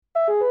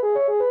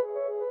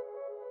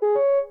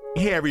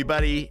Hey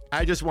everybody,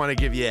 I just want to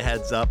give you a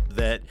heads up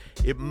that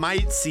it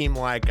might seem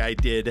like I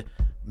did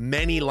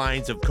many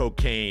lines of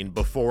cocaine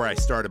before I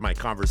started my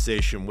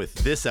conversation with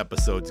this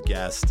episode's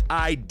guest.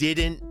 I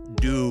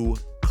didn't do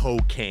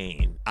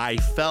cocaine. I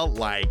felt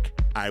like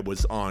I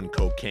was on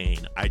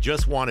cocaine. I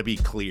just want to be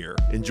clear.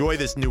 Enjoy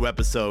this new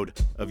episode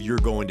of You're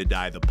Going to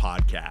Die, the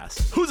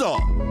podcast. Who's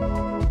all?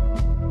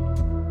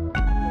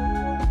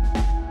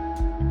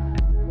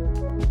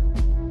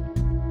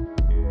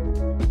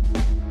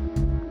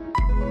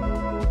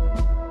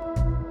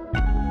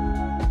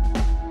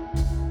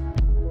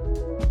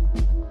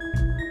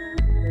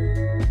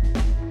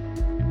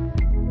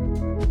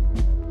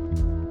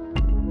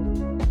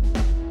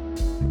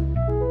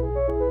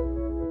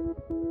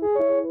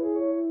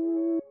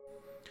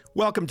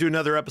 Welcome to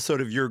another episode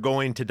of You're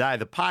Going to Die,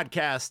 the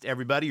podcast,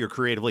 everybody, your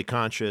creatively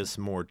conscious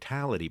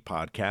mortality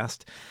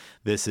podcast.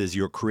 This is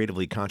your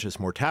creatively conscious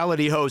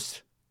mortality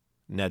host,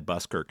 Ned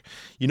Buskirk.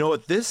 You know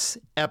what? This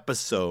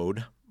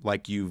episode,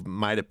 like you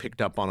might have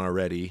picked up on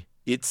already,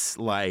 it's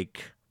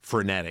like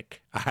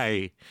frenetic.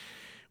 I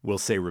will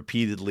say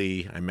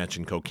repeatedly, I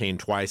mentioned cocaine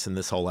twice in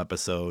this whole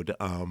episode.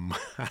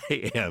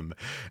 I am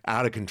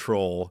out of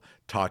control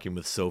talking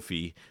with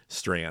Sophie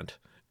Strand.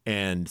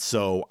 And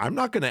so I'm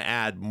not going to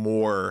add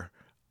more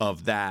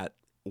of that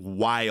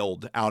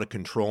wild out of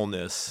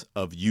controlness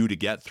of you to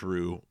get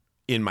through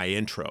in my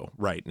intro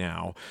right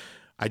now.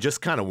 I just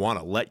kind of want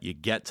to let you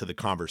get to the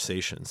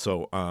conversation.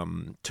 So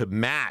to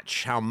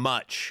match how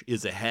much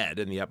is ahead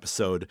in the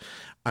episode,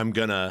 I'm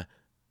going to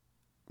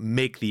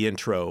make the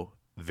intro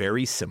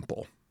very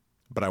simple.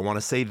 But I want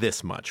to say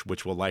this much,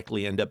 which will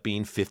likely end up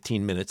being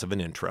 15 minutes of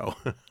an intro.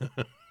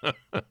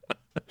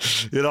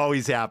 It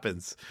always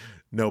happens.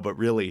 No, but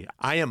really,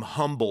 I am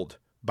humbled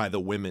by the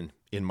women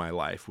in my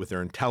life with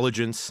their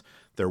intelligence,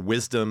 their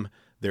wisdom,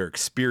 their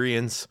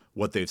experience,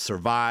 what they've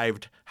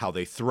survived, how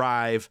they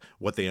thrive,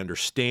 what they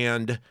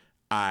understand.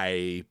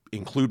 I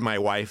include my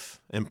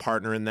wife and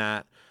partner in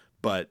that,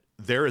 but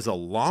there is a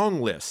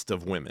long list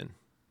of women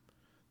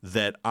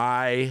that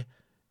I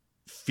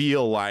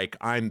feel like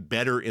I'm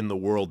better in the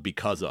world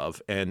because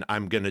of, and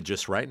I'm going to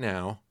just right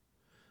now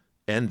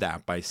end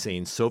that by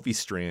saying Sophie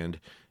Strand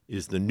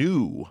is the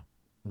new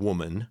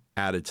woman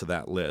added to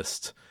that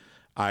list.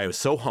 I was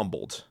so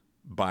humbled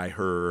by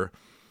her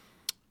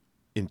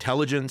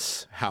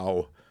intelligence,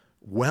 how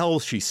well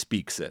she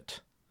speaks it,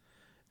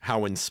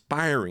 how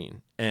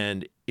inspiring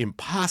and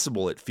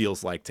impossible it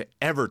feels like to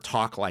ever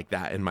talk like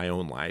that in my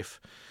own life.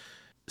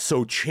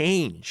 So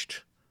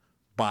changed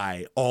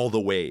by all the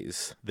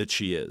ways that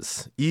she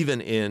is, even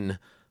in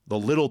the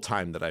little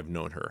time that I've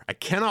known her. I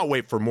cannot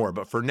wait for more,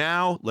 but for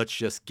now, let's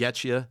just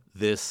get you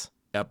this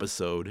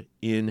episode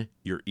in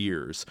your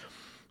ears.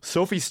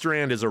 Sophie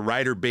Strand is a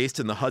writer based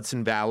in the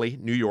Hudson Valley,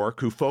 New York,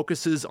 who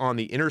focuses on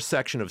the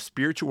intersection of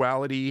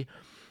spirituality,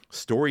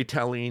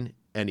 storytelling,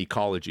 and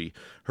ecology.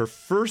 Her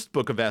first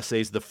book of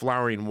essays, The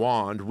Flowering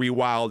Wand,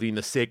 Rewilding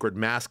the Sacred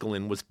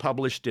Masculine, was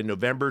published in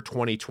November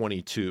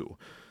 2022.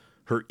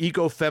 Her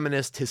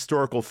eco-feminist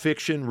historical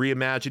fiction,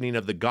 Reimagining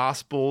of the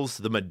Gospels,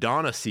 The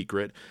Madonna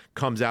Secret,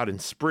 comes out in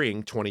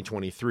spring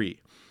 2023.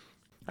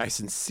 I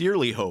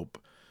sincerely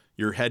hope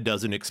your head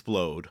doesn't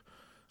explode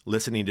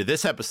listening to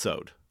this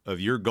episode of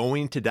You're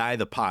Going to Die,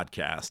 the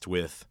podcast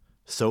with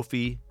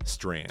Sophie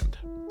Strand.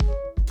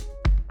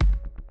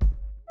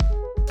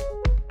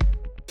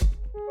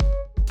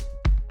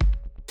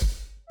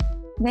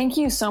 Thank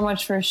you so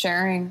much for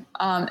sharing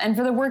and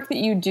for the work that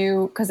you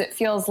do, because it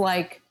feels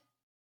like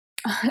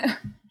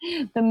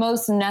the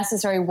most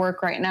necessary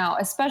work right now,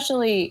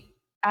 especially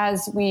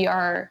as we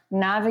are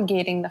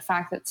navigating the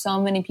fact that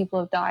so many people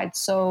have died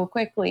so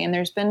quickly and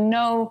there's been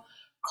no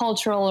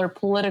cultural or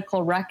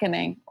political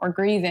reckoning or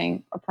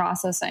grieving or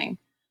processing.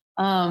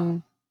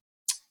 While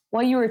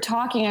you were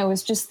talking, I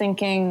was just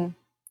thinking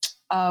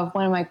of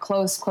one of my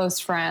close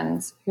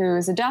friends who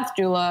is a death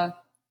doula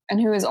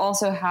and who has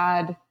also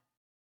had,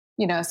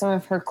 some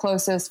of her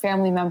closest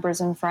family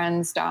members and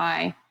friends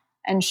die.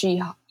 And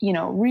she,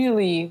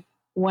 really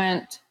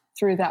went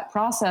through that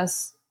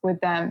process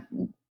with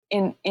them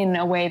in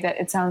a way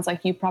that it sounds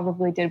like you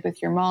probably did with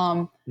your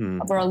mom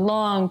over a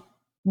long,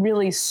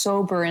 really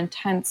sober,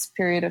 intense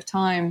period of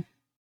time.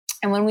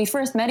 And when we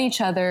first met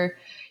each other,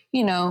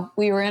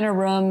 we were in a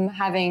room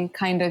having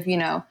kind of,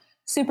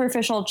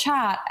 superficial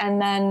chat. And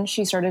then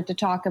she started to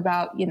talk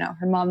about,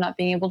 her mom not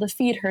being able to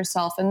feed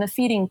herself and the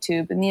feeding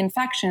tube and the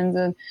infections.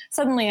 And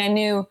suddenly I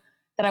knew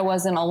that I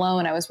wasn't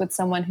alone. I was with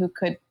someone who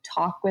could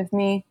talk with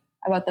me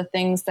about the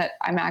things that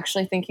I'm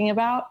actually thinking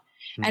about.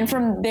 And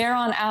from there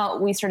on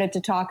out, we started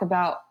to talk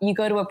about, you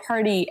go to a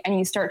party and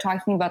you start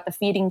talking about the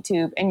feeding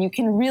tube and you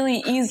can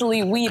really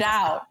easily weed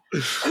out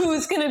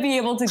who's going to be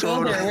able to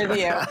go there with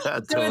you.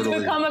 So it's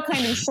become a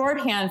kind of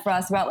shorthand for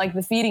us about like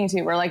the feeding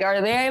tube. We're like,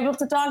 are they able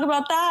to talk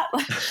about that?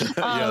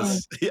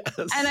 Yes.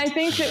 And I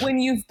think that when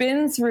you've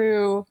been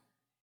through,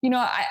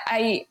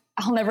 I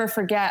I'll never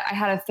forget, I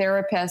had a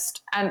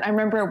therapist, and I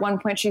remember at one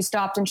point she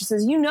stopped and she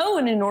says, you know,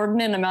 an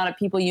inordinate amount of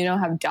people you know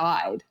have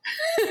died.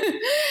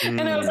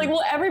 And I was like,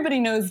 well, everybody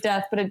knows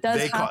death, but it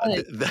does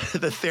happen.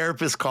 The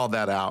therapist called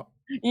that out.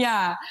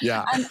 Yeah.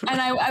 Yeah. And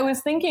I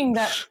was thinking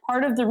that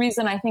part of the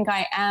reason I think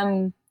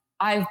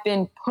I've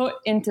been put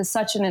into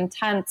such an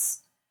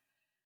intense,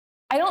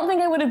 I don't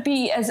think I would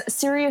be as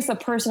serious a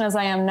person as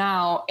I am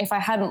now if I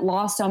hadn't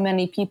lost so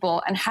many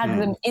people and had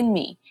them in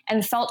me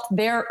and felt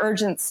their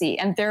urgency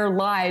and their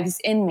lives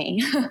in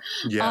me.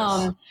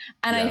 Yes.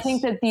 And I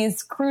think that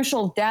these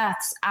crucial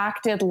deaths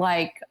acted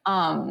like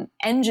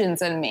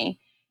engines in me.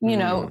 You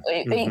know,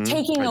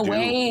 taking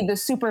away the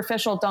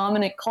superficial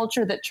dominant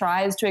culture that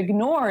tries to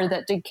ignore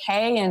that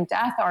decay and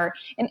death are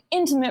an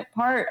intimate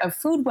part of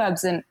food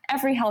webs in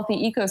every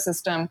healthy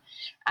ecosystem.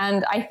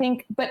 And I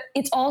think, but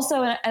it's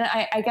also, and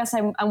I guess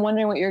I'm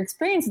wondering what your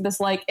experience of this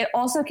like, it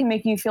also can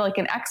make you feel like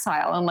an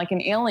exile and like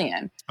an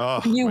alien.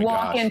 Oh, you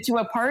walk into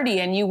a party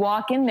and you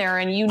walk in there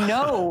and you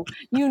know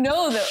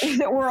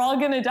that we're all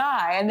going to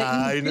die and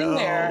that you've been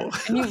there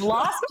and you've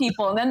lost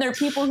people. And then there are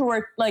people who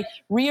are like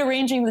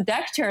rearranging the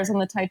deck chairs on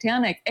the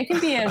Titanic. It can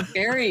be a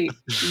very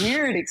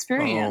weird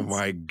experience. Oh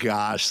my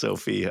gosh,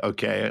 Sophie.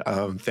 Okay.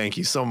 Thank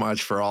you so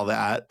much for all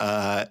that.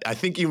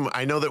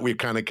 I know that we're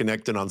kind of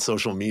connected on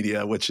social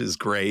media, which is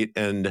great.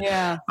 And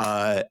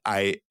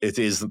it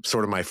is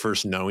sort of my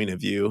first knowing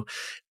of you.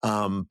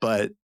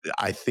 But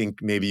I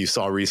think maybe you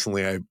saw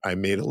recently, I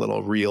made a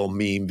little reel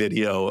meme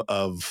video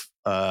of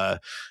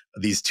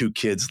these two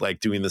kids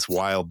like doing this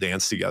wild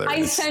dance together.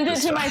 I sent it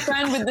to my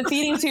friend with the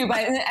feeding tube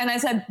and I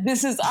said,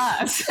 this is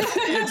us.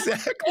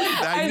 Exactly.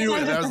 I knew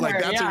it. I was like,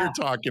 that's what you're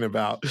talking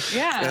about.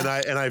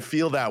 Yeah. And I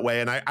feel that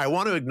way. And I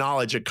want to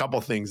acknowledge a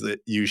couple things that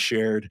you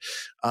shared.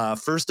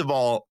 First of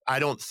all, I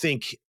don't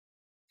think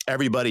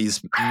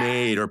everybody's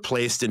made or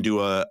placed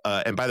into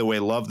and by the way,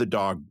 love the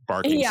dog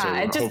barking. Yeah,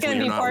 it's just going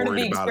to be part of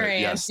the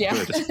experience.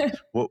 Yes, good.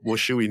 What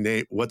should we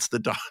name? What's the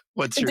dog?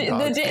 What's your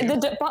dog's name?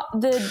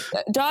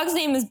 The dog's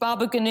name is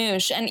Baba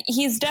Ganoush, and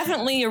he's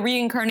definitely a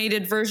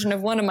reincarnated version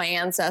of one of my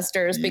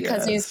ancestors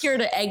because he's here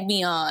to egg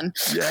me on.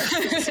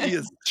 Yes, he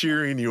is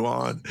cheering you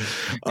on.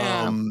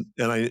 Yeah.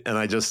 And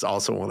I just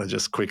also want to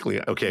just quickly,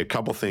 a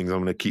couple things.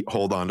 I'm going to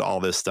hold on to all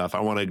this stuff.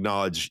 I want to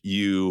acknowledge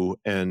you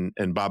and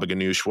Baba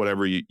Ganoush,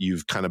 whatever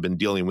you've kind of been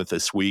dealing with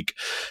this week,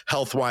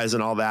 health wise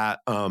and all that.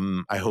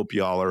 I hope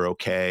y'all are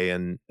okay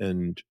and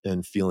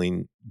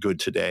feeling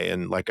good today.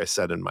 And like I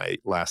said in my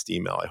last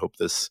email, I hope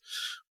this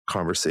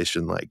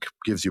conversation like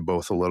gives you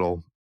both a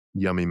little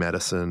yummy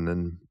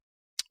medicine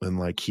and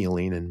like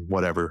healing and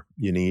whatever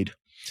you need.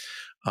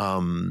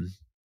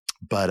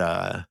 But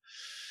I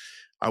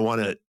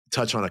want to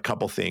touch on a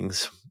couple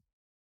things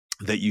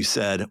that you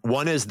said.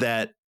 One is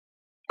that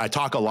I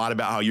talk a lot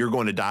about how you're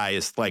going to die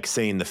is like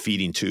saying the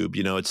feeding tube,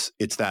 you know, it's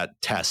that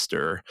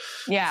tester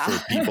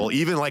for people,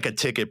 even like a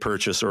ticket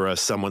purchase or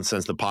someone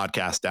sends the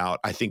podcast out.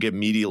 I think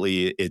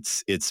immediately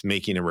it's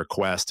making a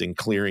request and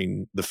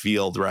clearing the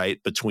field,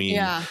 right? Between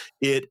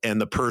it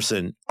and the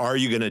person. Are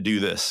you going to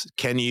do this?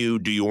 Do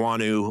you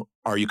want to,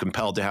 are you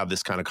compelled to have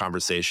this kind of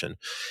conversation?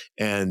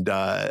 And,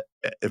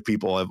 if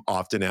people have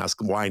often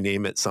asked, why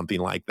name it something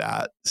like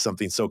that,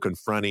 something so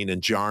confronting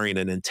and jarring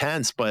and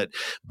intense, but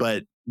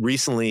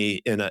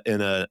recently in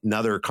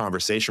another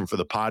conversation for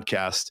the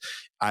podcast,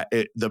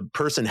 the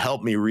person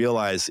helped me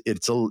realize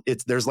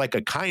there's like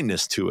a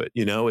kindness to it,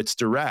 you know, it's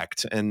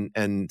direct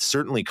and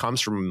certainly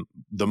comes from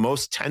the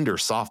most tender,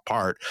 soft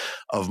part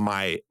of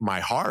my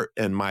heart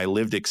and my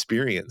lived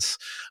experience.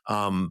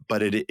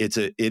 But it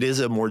is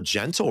a more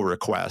gentle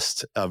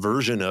request, a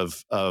version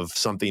of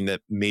something that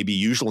maybe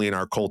usually in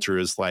our culture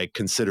is like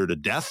considered a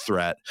death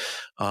threat.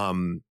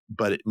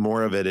 But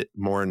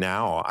more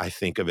now, I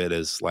think of it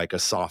as like a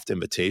soft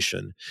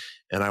invitation.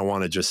 And I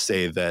want to just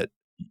say that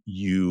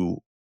you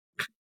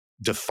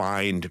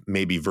defined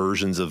maybe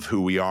versions of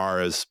who we are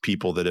as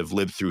people that have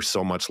lived through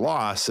so much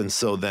loss. And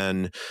so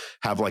then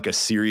have like a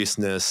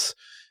seriousness.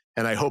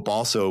 And I hope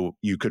also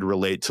you could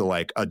relate to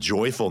like a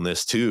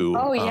joyfulness too.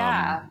 Oh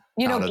yeah.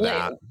 You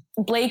know,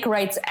 Blake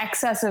writes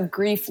excess of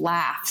grief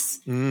laughs.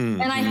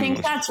 And I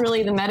think that's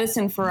really the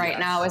medicine for right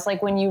now is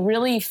like when you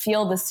really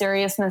feel the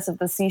seriousness of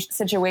the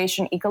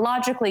situation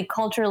ecologically,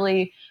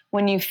 culturally,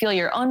 when you feel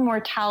your own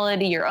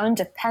mortality, your own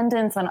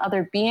dependence on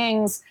other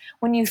beings,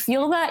 when you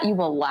feel that, you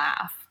will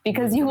laugh.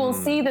 Because you will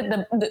see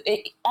that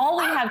all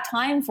we have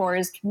time for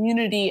is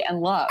community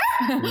and love.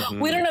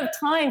 We don't have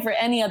time for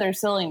any other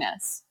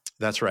silliness.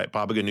 That's right.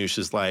 Baba Ganoush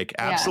is like,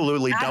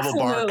 absolutely double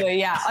bark. Absolutely,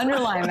 yeah.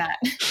 Underline that.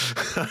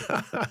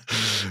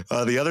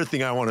 The other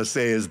thing I want to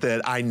say is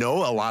that I know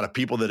a lot of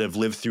people that have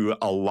lived through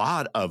a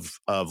lot of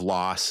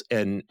loss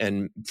and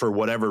for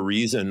whatever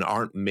reason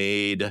aren't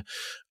made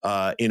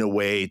in a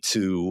way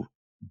to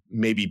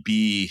maybe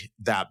be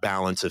that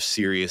balance of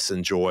serious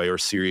and joy or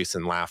serious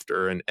and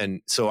laughter.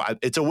 And so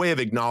it's a way of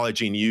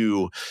acknowledging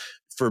you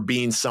for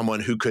being someone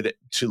who could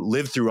to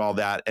live through all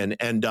that and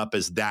end up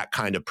as that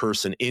kind of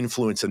person,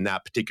 influence in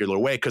that particular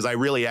way. Because I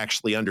really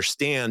actually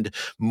understand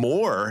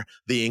more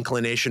the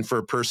inclination for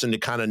a person to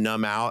kind of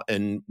numb out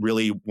and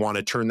really want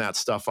to turn that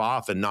stuff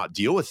off and not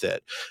deal with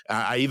it.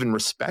 I even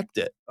respect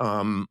it.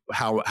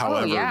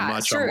 However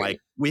much sure. I'm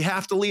like, we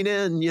have to lean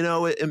in,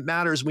 it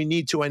matters. We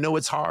need to. I know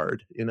it's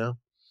hard,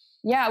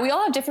 Yeah, we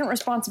all have different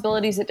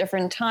responsibilities at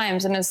different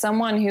times. And as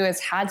someone who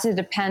has had to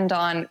depend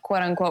on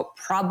quote unquote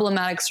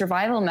problematic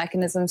survival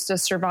mechanisms to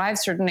survive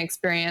certain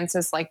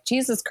experiences, like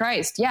Jesus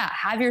Christ,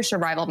 have your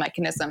survival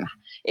mechanism.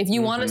 If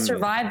you want to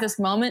survive this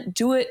moment,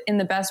 do it in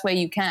the best way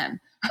you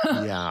can.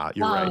 Yeah,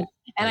 you're right.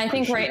 And I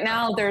think right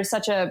now there's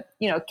such a,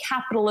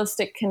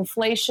 capitalistic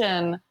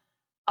conflation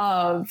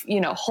of,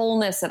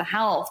 wholeness and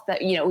health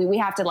that, we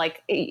have to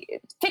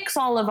fix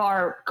all of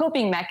our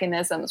coping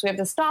mechanisms. We have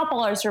to stop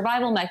all our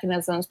survival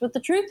mechanisms. But the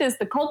truth is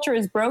the culture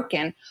is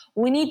broken.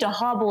 We need to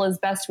hobble as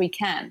best we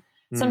can.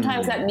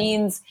 Sometimes that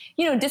means,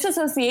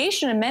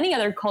 disassociation in many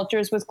other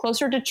cultures was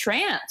closer to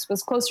trance,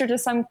 was closer to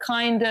some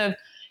kind of,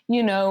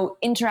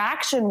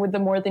 interaction with the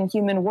more than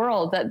human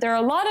world. That there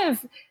are a lot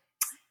of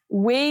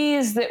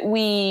ways that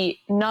we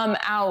numb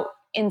out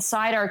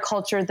inside our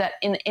culture that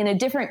in a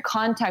different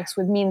context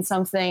would mean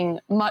something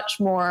much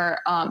more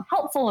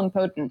helpful and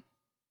potent.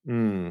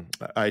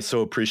 I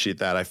so appreciate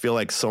that. I feel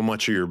like so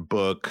much of your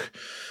book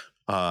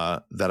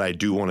that I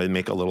do want to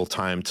make a little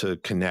time to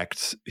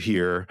connect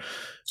here.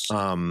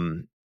 So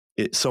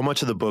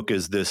much of the book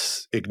is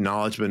this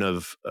acknowledgement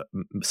of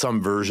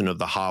some version of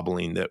the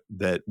hobbling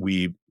that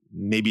we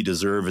maybe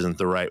deserve isn't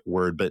the right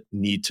word, but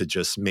need to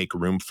just make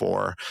room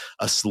for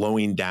a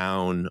slowing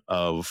down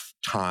of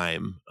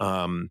time,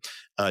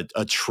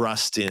 a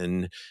trust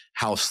in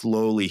how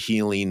slowly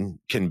healing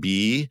can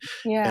be,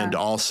 and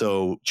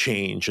also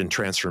change and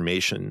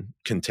transformation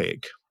can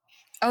take.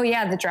 Oh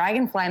yeah, the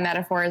dragonfly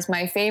metaphor is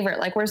my favorite.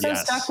 Like we're so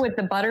stuck with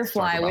the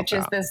butterfly, which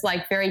is this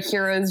very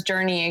hero's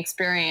journey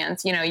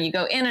experience. You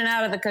go in and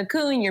out of the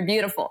cocoon, you're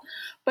beautiful.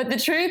 But the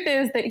truth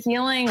is that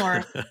healing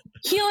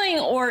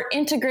or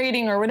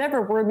integrating or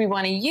whatever word we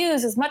want to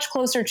use is much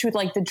closer to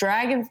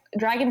the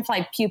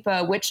dragonfly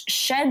pupa, which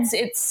sheds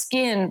its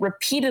skin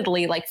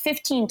repeatedly,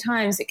 15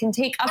 times. It can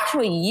take up to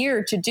a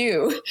year to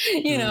do.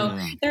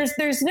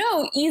 There's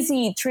no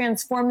easy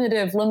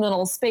transformative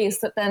liminal space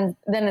that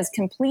then is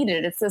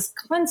completed. It's this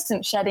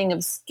constant shedding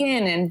of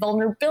skin and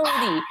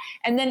vulnerability.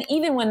 And then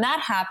even when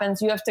that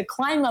happens, you have to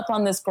climb up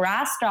on this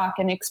grass stalk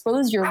and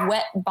expose your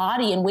wet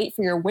body and wait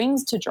for your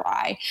wings to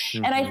dry.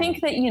 And I think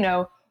that,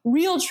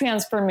 real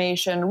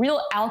transformation, real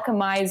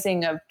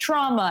alchemizing of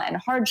trauma and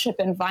hardship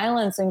and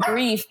violence and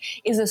grief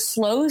is a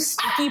slow,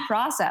 sticky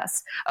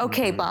process.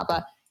 Okay,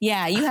 Baba.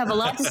 Yeah, you have a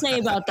lot to say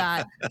about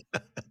that.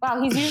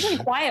 Wow, he's usually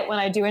quiet when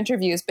I do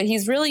interviews, but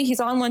he's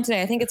on one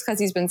today. I think it's because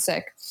he's been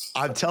sick.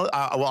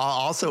 I'll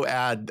also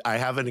add, I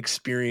have an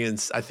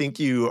experience. I think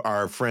you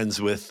are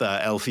friends with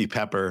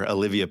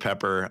Olivia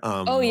Pepper.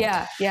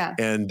 Yeah.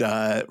 And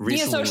recently,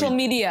 via social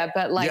media,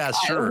 but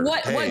sure.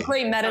 What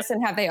great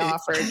medicine have they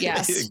offered?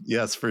 Yes.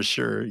 Yes, for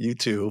sure. You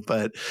too.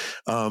 But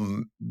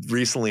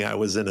recently I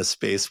was in a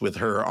space with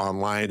her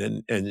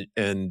online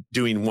and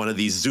doing one of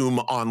these Zoom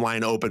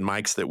online open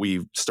mics that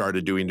we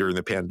started doing during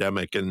the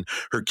pandemic, and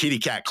her kitty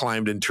cat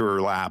climbed into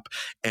her lap,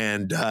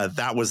 and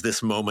that was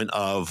this moment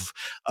of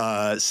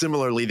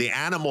similarly the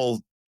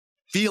animal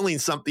feeling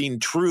something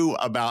true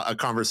about a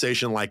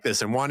conversation like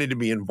this and wanting to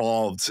be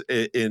involved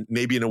in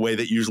maybe in a way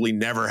that usually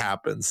never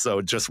happens.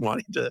 So just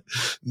wanting to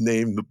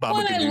name the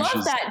Baba Ganoush. And I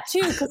love that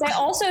too, because I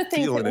also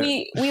think that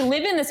we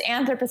live in this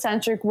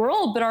anthropocentric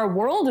world, but our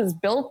world is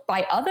built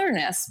by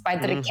otherness, by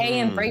the decay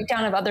and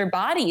breakdown of other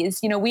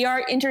bodies. We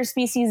are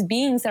interspecies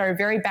beings that are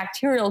very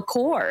bacterial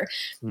core.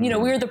 We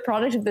are the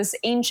product of this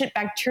ancient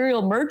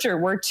bacterial merger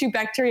where two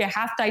bacteria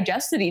half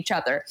digested each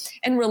other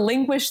and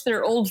relinquished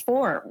their old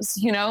forms.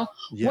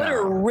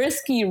 What a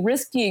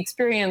risky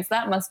experience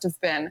that must have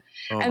been.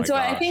 And so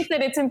I think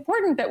that it's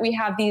important that we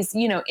have these,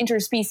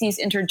 interspecies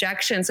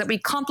interjections, that we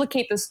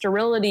complicate the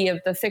sterility of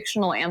the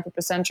fictional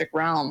anthropocentric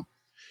realm.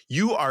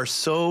 You are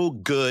so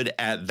good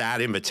at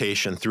that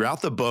invitation.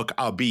 Throughout the book,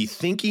 I'll be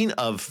thinking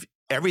of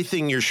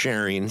everything you're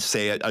sharing,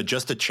 say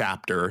just a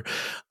chapter,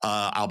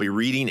 I'll be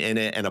reading in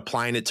it and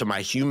applying it to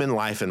my human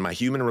life and my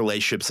human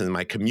relationships and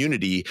my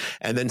community.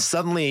 And then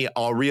suddenly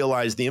I'll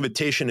realize the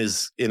invitation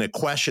is in a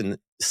question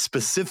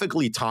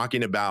specifically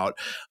talking about,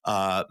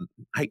 I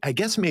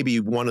guess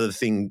maybe one of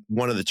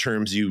the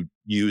terms you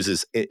use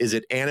is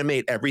it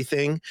animate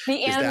everything?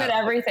 The animate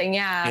everything,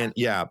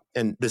 yeah.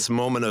 And this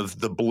moment of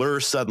the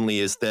blur suddenly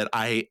is that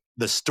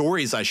the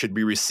stories I should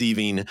be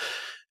receiving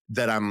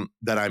that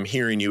I'm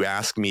hearing you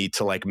ask me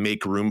to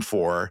make room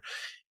for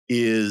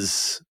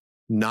is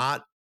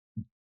not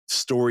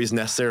stories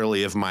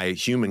necessarily of my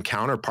human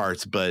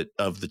counterparts, but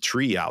of the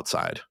tree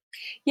outside.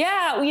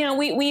 Yeah,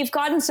 we've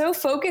gotten so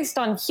focused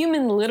on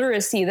human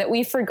literacy that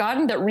we've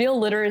forgotten that real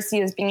literacy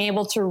is being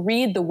able to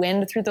read the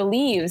wind through the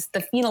leaves,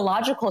 the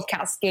phenological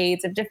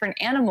cascades of different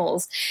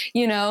animals,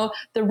 the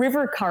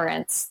river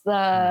currents,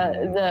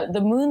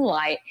 the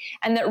moonlight,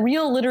 and that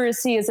real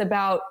literacy is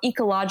about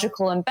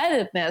ecological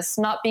embeddedness,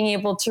 not being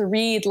able to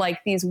read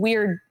like these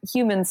weird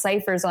human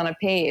ciphers on a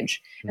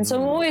page. And so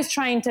I'm always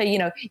trying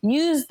to,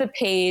 use the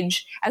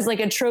page as like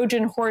a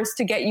Trojan horse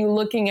to get you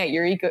looking at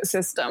your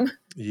ecosystem.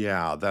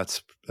 Yeah,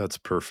 that's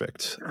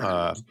perfect.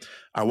 I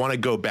want to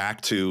go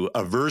back to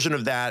a version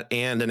of that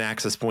and an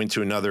access point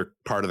to another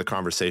part of the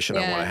conversation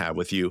I want to have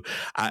with you.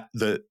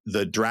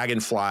 The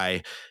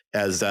dragonfly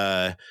as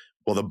the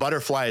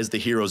butterfly is the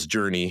hero's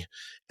journey,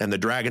 and the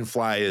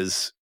dragonfly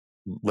is,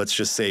 let's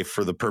just say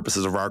for the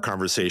purposes of our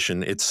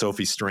conversation, it's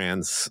Sophie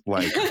Strand's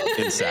like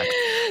insect.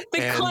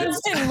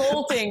 Constant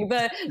molting,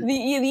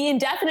 the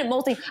indefinite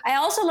molting. I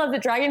also love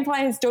that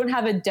dragonflies don't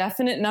have a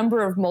definite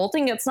number of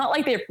molting. It's not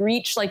like they've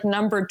reached like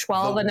number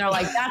 12 and they're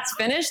like, that's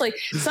finished. Like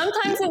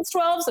sometimes it's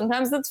 12,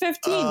 sometimes it's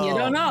 15. You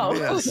don't know.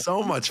 Yeah,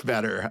 so much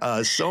better.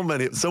 So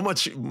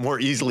much more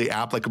easily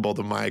applicable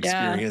to my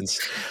experience.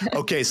 Yeah.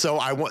 Okay. So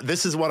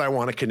this is what I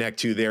want to connect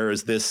to. There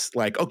is this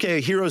like, okay,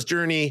 hero's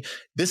journey.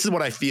 This is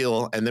what I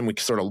feel. And then we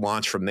sort of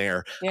launch from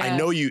there. Yeah.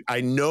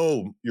 I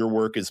know your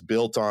work is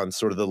built on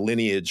sort of the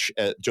lineage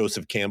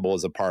Joseph Campbell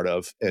is a part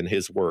of and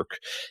his work.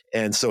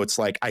 And so it's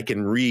like, I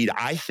can read,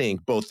 I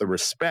think, both the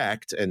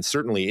respect and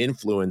certainly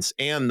influence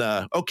and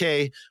the,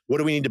 okay, what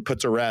do we need to put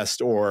to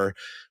rest? Or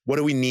what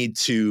do we need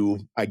to,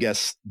 I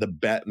guess,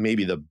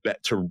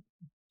 to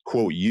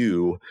quote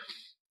you,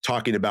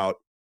 talking about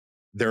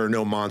there are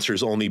no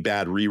monsters, only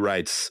bad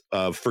rewrites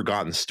of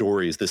forgotten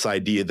stories. This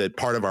idea that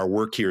part of our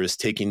work here is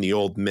taking the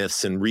old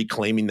myths and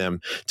reclaiming them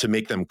to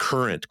make them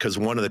current. Because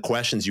one of the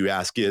questions you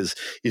ask is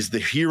the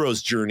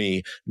hero's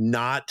journey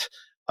not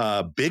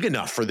big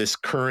enough for this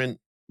current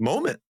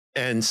moment?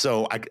 And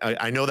so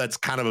I know that's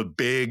kind of a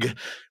big,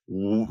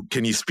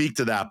 can you speak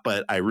to that?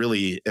 But I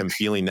really am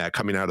feeling that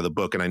coming out of the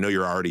book. And I know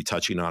you're already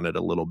touching on it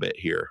a little bit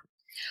here.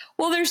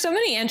 Well, there's so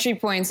many entry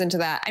points into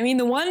that. I mean,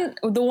 the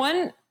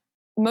one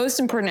most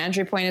important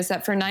entry point is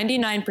that for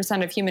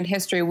 99% of human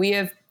history, we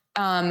have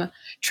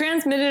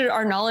transmitted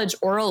our knowledge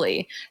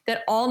orally,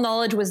 that all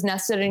knowledge was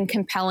nested in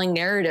compelling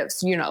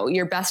narratives,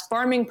 your best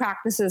farming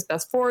practices,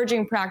 best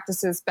foraging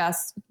practices,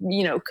 best,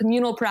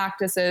 communal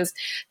practices,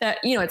 that,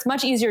 it's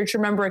much easier to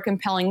remember a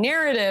compelling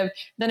narrative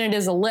than it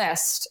is a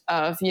list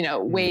of,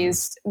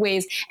 ways.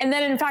 And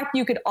then in fact,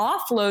 you could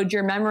offload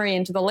your memory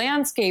into the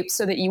landscape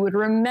so that you would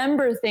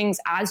remember things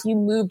as you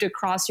moved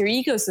across your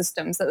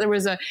ecosystems, that there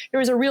was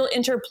a real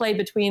interplay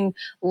between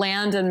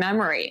land and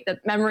memory,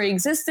 that memory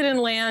existed in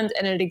land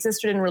and it existed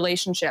in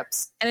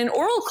relationships. And in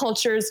oral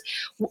cultures,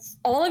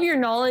 all of your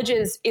knowledge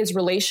is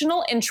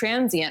relational and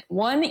transient.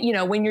 One,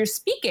 when you're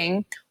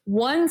speaking,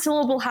 one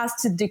syllable has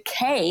to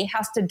decay,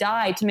 has to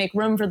die to make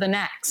room for the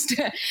next.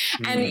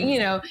 And, you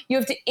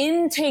have to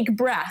intake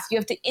breath. You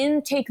have to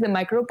intake the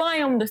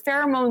microbiome, the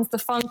pheromones, the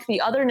funk,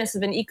 the otherness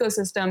of an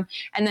ecosystem,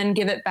 and then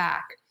give it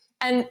back.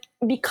 And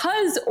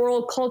because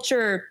oral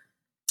culture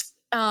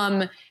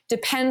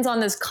depends on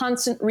this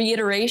constant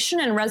reiteration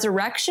and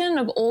resurrection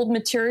of old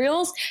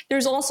materials,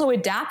 there's also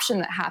adaptation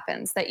that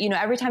happens, that,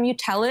 every time you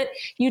tell it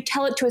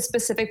to a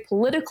specific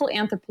political,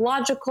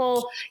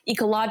 anthropological,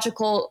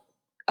 ecological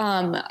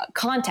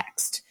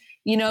context.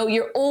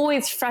 You're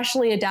always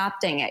freshly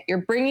adapting it. You're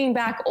bringing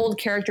back old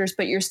characters,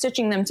 but you're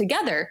stitching them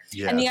together.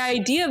 Yes. And the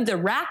idea of the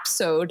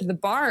rhapsode, the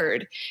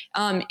bard,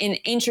 in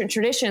ancient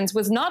traditions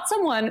was not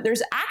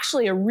there's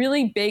actually a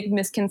really big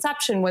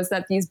misconception was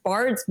that these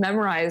bards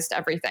memorized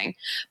everything.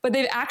 But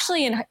they've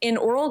actually, in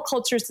oral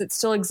cultures that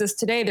still exist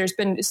today, there's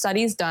been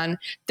studies done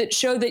that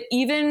show that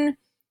even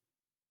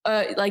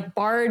like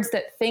bards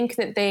that think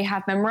that they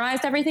have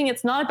memorized everything,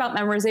 it's not about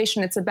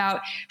memorization. It's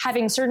about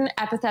having certain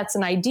epithets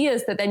and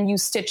ideas that then you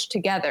stitch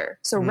together.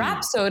 So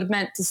rhapsode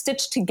meant to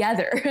stitch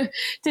together,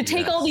 to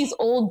take all these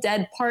old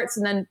dead parts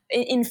and then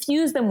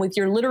infuse them with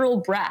your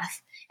literal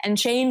breath and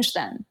change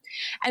them.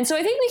 And so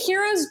I think the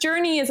hero's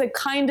journey is a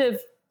kind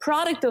of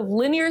product of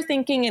linear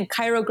thinking and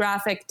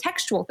chirographic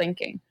textual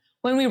thinking.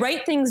 When we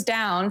write things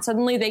down,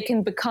 suddenly they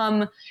can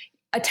become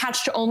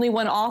attached to only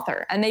one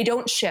author, and they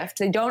don't shift,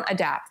 they don't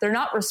adapt, they're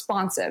not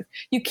responsive.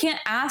 You can't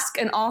ask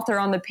an author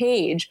on the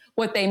page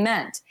what they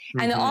meant.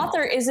 And the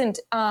author isn't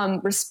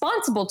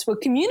responsible to a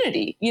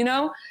community,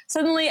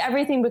 Suddenly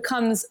everything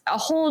becomes a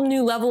whole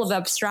new level of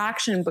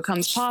abstraction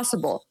becomes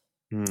possible.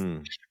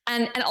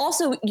 And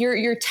also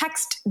your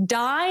text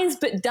dies,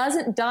 but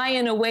doesn't die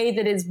in a way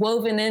that is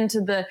woven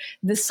into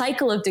the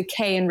cycle of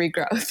decay and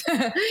regrowth.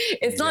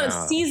 It's not a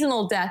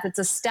seasonal death. It's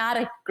a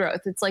static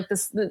growth. It's like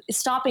the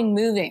stopping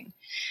moving.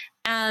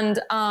 And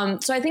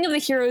so I think of the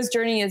hero's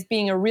journey as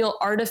being a real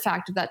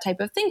artifact of that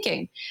type of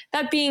thinking.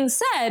 That being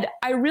said,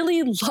 I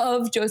really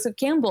love Joseph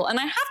Campbell, and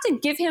I have to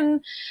give him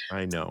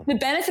the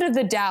benefit of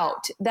the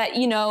doubt that,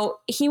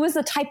 he was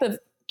the type of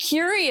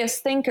curious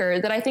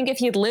thinker that I think if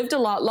he had lived a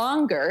lot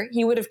longer,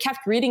 he would have kept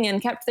reading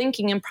and kept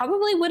thinking and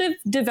probably would have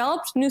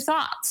developed new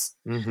thoughts.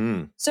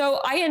 Mm-hmm. So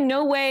I in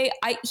no way,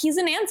 he's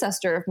an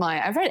ancestor of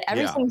mine. I've read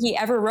everything he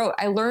ever wrote.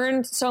 I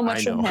learned so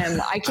much from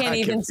him. I can't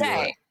even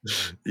say.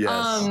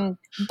 Yes.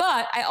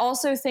 But I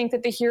also think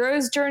that the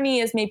hero's journey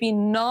is maybe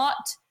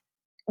not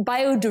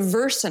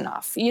biodiverse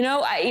enough.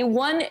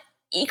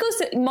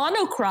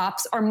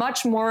 Monocrops are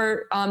much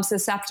more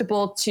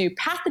susceptible to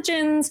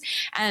pathogens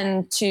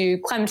and to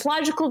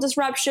climatological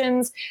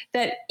disruptions,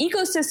 that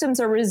ecosystems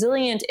are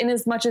resilient in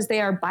as much as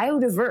they are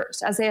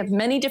biodiverse, as they have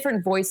many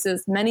different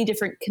voices, many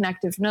different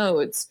connective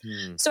nodes.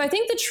 So I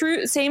think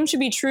the same should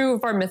be true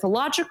of our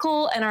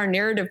mythological and our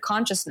narrative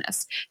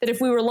consciousness, that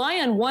if we rely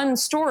on one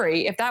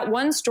story, if that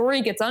one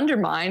story gets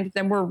undermined,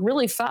 then we're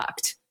really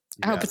fucked.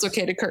 I hope it's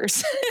okay to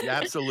curse. Yeah,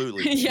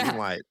 absolutely. Green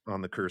light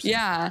on the cursing.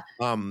 Yeah.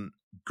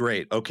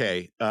 Great.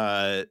 Okay.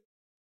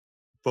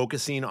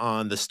 Focusing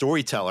on the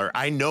storyteller.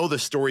 I know the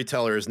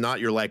storyteller is not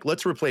your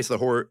let's replace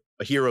the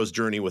hero's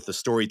journey with the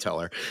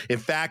storyteller. In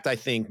fact, I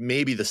think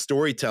maybe the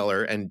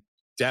storyteller, and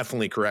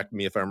definitely correct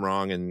me if I'm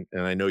wrong, and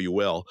I know you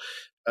will,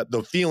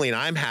 the feeling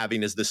I'm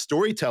having is the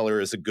storyteller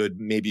is a good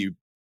maybe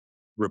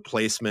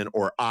replacement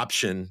or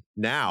option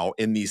now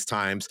in these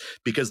times,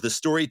 because the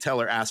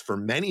storyteller asks for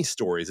many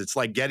stories. It's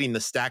like getting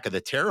the stack of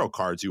the tarot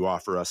cards you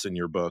offer us in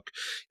your book,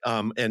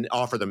 and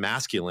offer the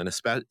masculine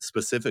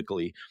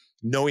specifically,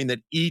 knowing that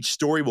each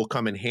story will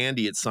come in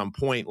handy at some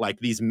point, like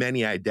these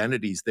many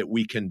identities that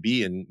we can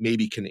be and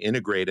maybe can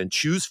integrate and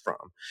choose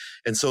from.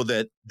 And so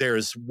that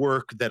there's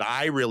work that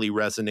I really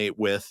resonate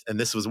with. And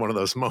this was one of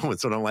those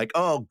moments when I'm like,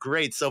 oh,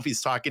 great.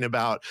 Sophie's talking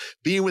about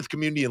being with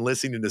community and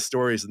listening to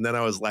stories. And then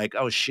I was like,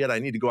 oh shit, I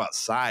need to go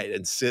outside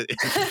and sit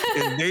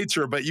in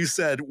nature. But you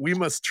said we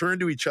must turn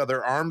to each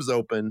other, arms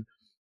open,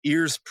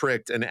 ears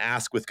pricked, and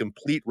ask with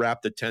complete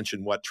rapt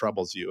attention what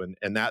troubles you.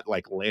 And that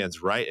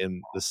lands right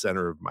in the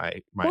center of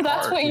my well,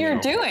 that's heart, what you're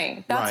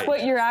doing. That's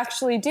what you're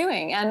actually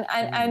doing.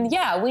 And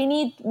yeah, we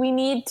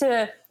need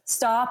to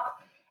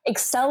stop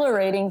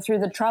accelerating through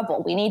the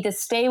trouble. We need to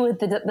stay with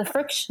the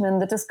friction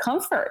and the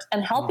discomfort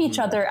and help each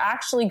other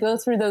actually go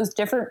through those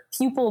different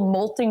pupil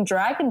molting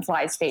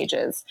dragonfly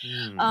stages.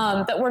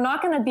 That we're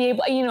not going to be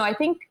able, I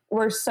think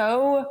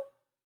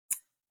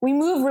we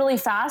move really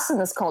fast in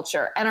this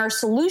culture, and our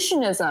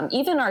solutionism,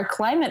 even our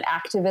climate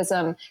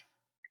activism,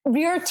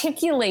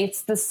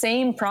 rearticulates the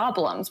same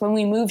problems when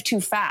we move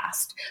too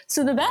fast.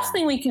 So the best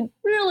thing we can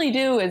really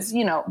do is,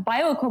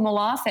 Bayo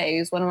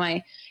Akomolafe is one of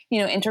my,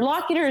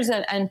 interlocutors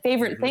and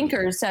favorite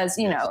thinkers, says,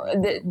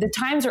 the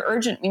times are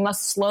urgent. We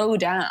must slow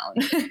down.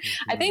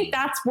 I think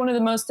that's one of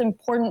the most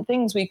important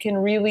things we can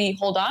really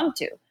hold on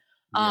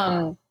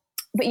to.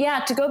 But yeah,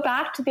 to go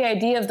back to the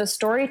idea of the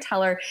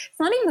storyteller, it's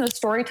not even the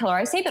storyteller.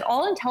 I say that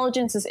all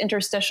intelligence is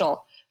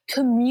interstitial.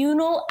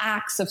 Communal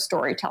acts of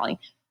storytelling,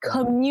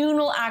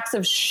 communal acts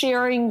of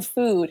sharing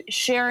food,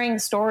 sharing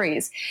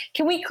stories.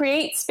 Can we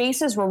create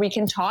spaces where we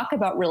can talk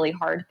about really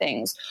hard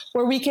things,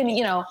 where we can,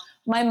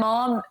 my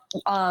mom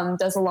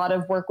does a lot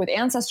of work with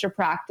ancestor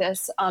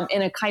practice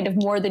in a kind of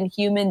more than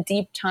human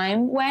deep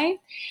time way.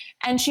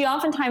 And she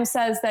oftentimes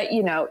says that,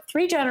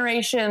 3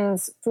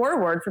 generations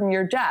forward from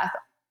your death,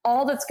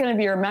 all that's going to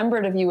be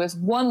remembered of you is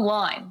one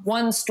line,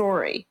 one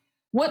story.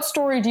 What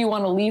story do you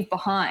want to leave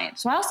behind?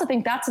 So I also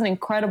think that's an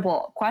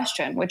incredible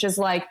question, which is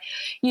if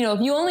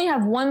you only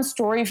have one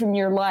story from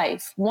your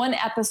life, one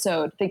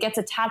episode that gets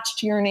attached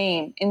to your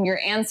name and your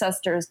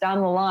ancestors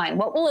down the line,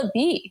 what will it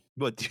be?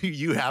 But do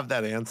you have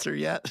that answer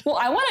yet? Well,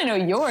 I want to know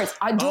yours.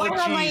 Do I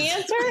have my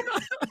answer?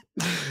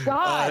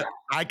 God.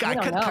 I could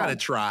kind of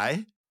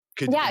try.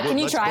 Can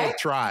you try? Both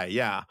try,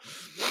 yeah.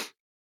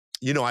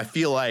 I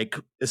feel like,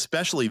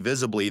 especially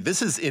visibly,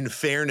 this is in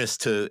fairness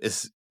to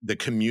the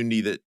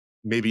community that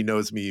maybe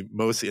knows me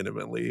most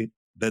intimately,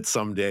 that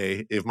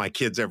someday, if my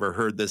kids ever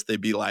heard this,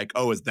 they'd be like,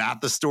 oh, is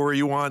that the story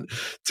you want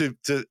to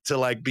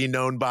be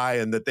known by?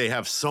 And that they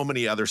have so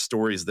many other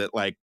stories that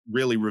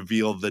really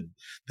reveal the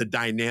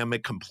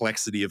dynamic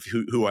complexity of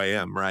who I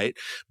am, right?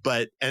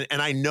 But, and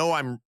I know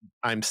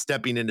I'm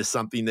stepping into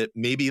something that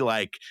maybe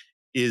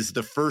is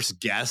the first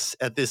guess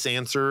at this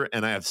answer.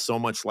 And I have so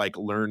much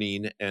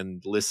learning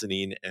and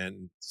listening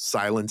and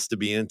silence to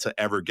be in to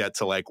ever get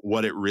to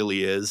what it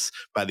really is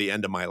by the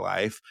end of my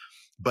life.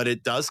 But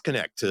it does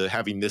connect to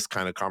having this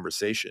kind of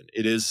conversation.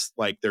 It is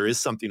there is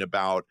something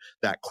about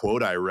that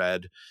quote I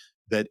read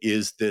that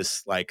is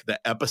this the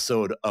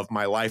episode of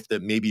my life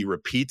that maybe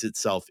repeats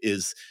itself,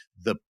 is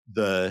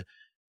the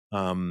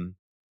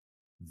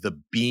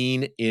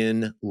being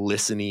in,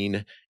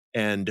 listening,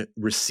 and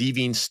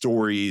receiving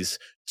stories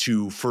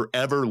to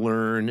forever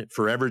learn,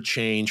 forever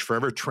change,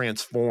 forever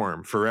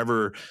transform,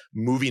 forever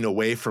moving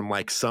away from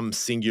some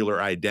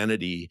singular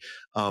identity.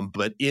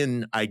 But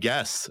in, I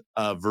guess,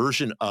 a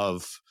version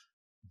of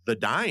the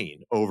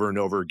dying over and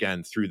over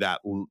again through that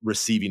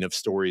receiving of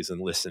stories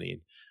and listening.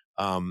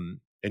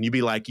 And you'd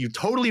be like, you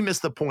totally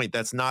missed the point.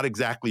 That's not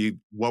exactly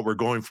what we're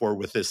going for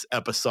with this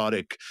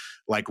episodic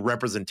like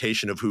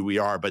representation of who we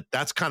are. But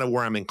that's kind of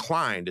where I'm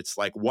inclined. It's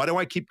like, why do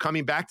I keep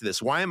coming back to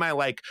this? Why am I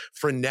like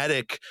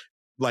frenetic?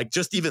 Like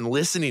just even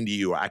listening to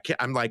you, I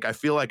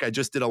feel like I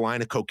just did a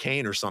line of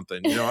cocaine or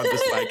something. You know, I'm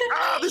just like,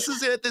 this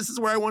is it. This is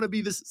where I want to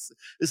be. This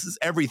is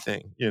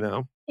everything, you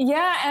know?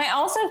 Yeah. And I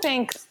also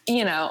think,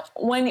 you know,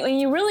 when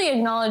you really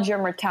acknowledge your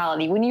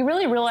mortality, when you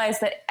really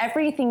realize that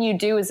everything you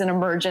do is an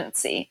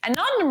emergency, and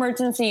not an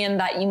emergency in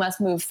that you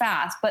must move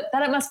fast, but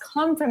that it must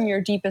come from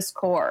your deepest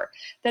core,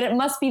 that it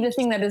must be the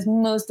thing that is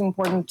most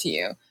important to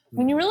you.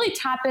 When you really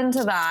tap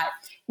into that,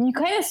 you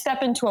kind of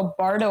step into a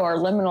bardo or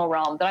liminal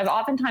realm that I've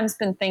oftentimes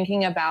been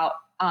thinking about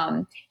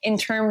in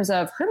terms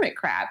of hermit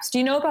crabs. Do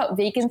you know about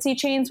vacancy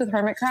chains with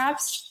hermit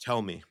crabs?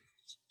 Tell me.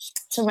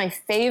 So my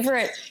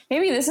favorite,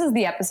 maybe this is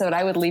the episode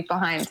I would leave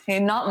behind.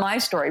 And not my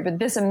story, but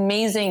this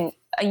amazing,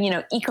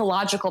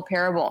 ecological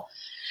parable.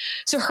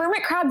 So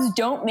hermit crabs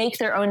don't make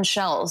their own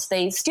shells.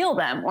 They steal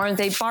them or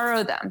they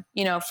borrow them,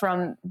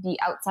 from the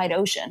outside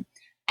ocean.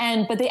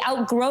 But they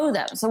outgrow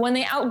them. So when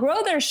they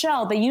outgrow their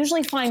shell, they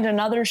usually find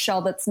another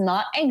shell that's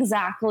not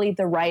exactly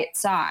the right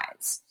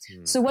size.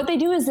 So what they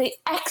do is they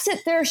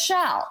exit their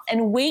shell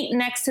and wait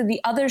next to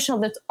the other shell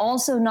that's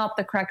also not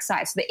the correct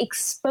size. So they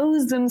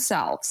expose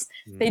themselves.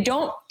 They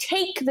don't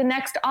take the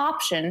next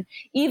option,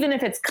 even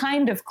if it's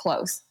kind of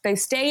close. They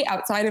stay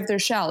outside of their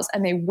shells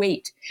and they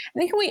wait.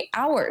 And they can wait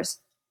hours.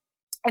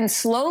 And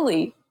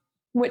slowly,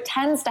 what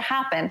tends to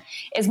happen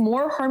is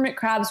more hermit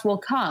crabs will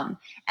come.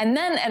 And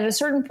then at a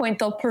certain point,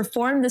 they'll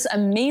perform this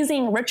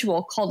amazing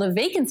ritual called a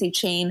vacancy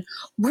chain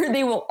where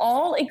they will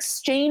all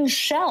exchange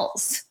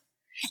shells.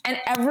 And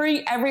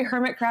every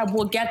hermit crab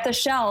will get the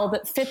shell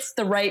that fits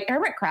the right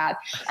hermit crab.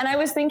 And I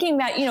was thinking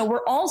that,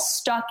 we're all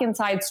stuck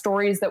inside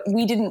stories that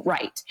we didn't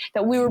write,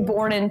 that we were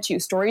born into,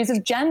 stories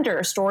of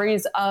gender,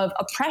 stories of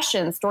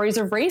oppression, stories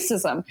of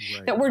racism,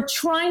 that we're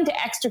trying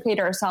to extricate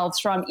ourselves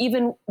from,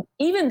 even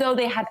though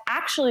they have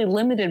actually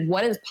limited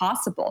what is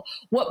possible,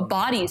 what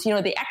bodies,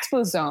 the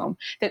exposome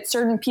that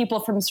certain people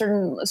from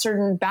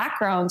certain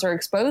backgrounds are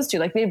exposed to,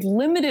 like they've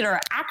limited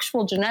our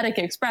actual genetic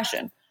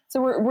expression. So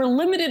we're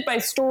limited by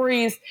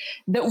stories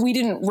that we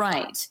didn't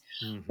write.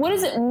 What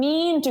does it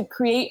mean to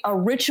create a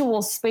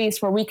ritual space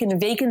where we can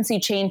vacancy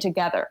chain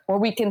together, where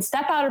we can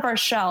step out of our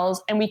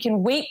shells and we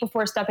can wait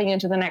before stepping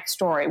into the next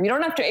story? We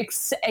don't have to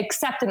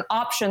accept an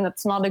option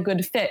that's not a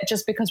good fit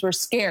just because we're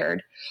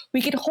scared.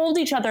 We can hold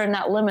each other in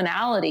that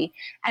liminality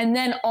and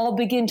then all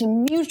begin to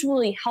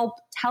mutually help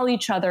tell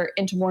each other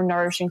into more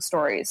nourishing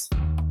stories.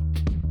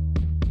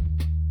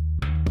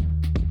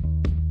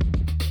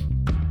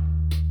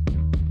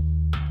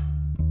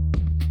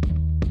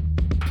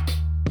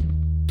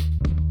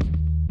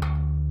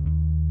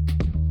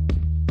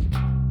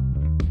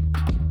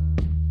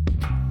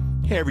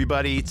 Hey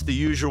everybody, it's the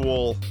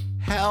usual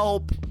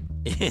help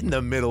in the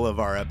middle of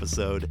our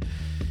episode.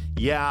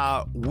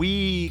 Yeah,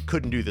 we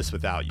couldn't do this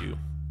without you.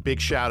 Big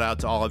shout out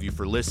to all of you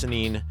for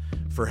listening,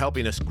 for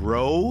helping us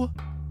grow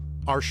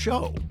our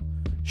show,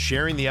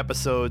 sharing the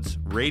episodes,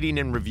 rating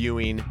and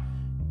reviewing,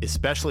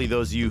 especially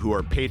those of you who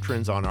are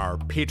patrons on our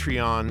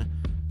Patreon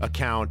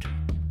account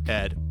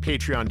at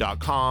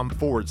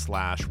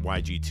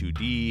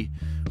patreon.com/YG2D.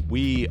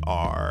 We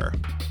are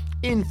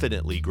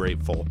infinitely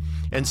grateful.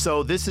 And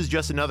so this is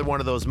just another one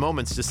of those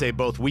moments to say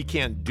both we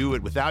can't do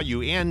it without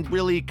you and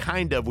really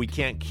kind of we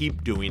can't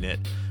keep doing it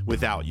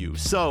without you.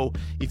 So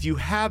if you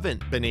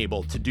haven't been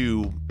able to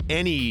do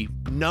any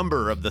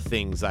number of the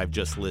things I've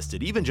just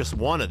listed, even just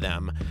one of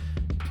them,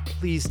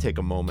 please take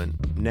a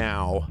moment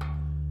now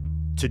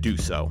to do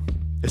so.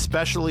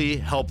 Especially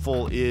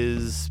helpful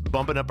is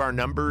bumping up our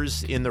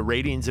numbers in the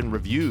ratings and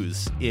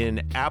reviews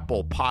in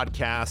Apple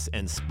Podcasts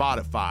and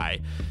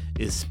Spotify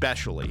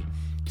especially.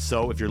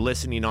 So if you're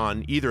listening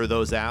on either of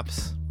those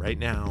apps right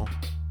now,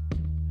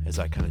 as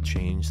I kind of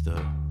change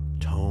the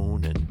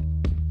tone and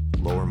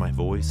lower my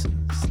voice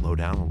and slow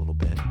down a little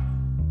bit,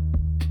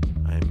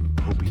 I'm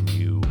hoping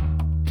you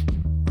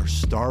are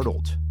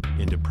startled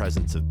into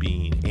presence of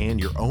being and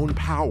your own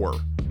power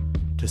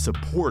to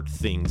support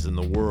things in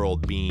the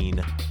world being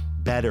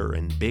better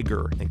and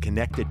bigger and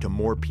connected to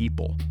more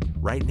people.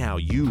 Right now,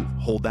 you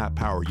hold that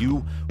power.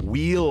 You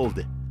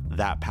wield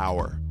that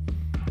power.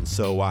 And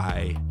so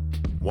I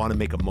want to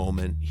make a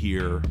moment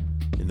here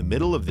in the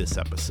middle of this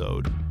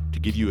episode to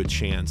give you a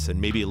chance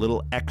and maybe a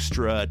little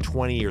extra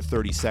 20 or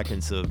 30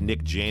 seconds of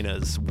Nick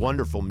Jaina's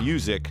wonderful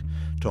music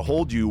to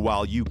hold you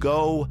while you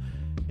go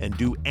and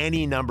do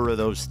any number of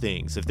those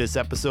things. If this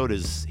episode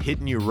is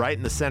hitting you right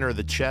in the center of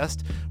the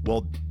chest,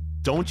 well,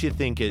 don't you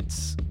think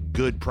it's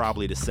good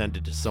probably to send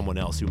it to someone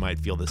else who might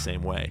feel the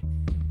same way?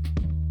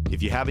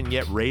 If you haven't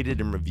yet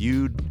rated and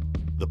reviewed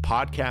the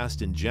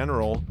podcast in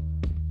general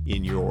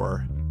in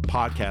your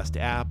podcast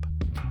app,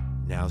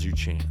 now's your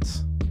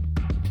chance.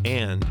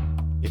 And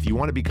if you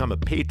want to become a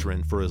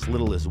patron for as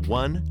little as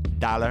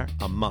 $1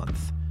 a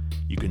month,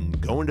 you can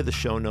go into the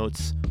show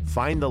notes,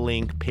 find the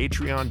link,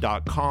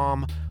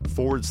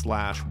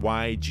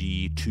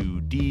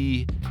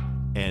 patreon.com/YG2D,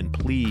 and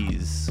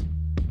please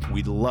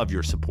we'd love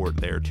your support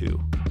there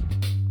too.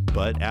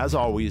 But as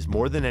always,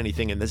 more than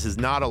anything, and this is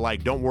not a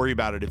like, don't worry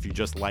about it if you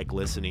just like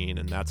listening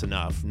and that's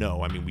enough.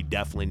 No, I mean, we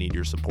definitely need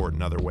your support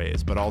in other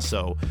ways. But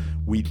also,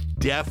 we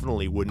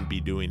definitely wouldn't be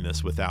doing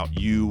this without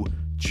you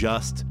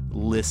just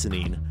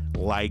listening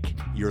like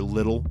your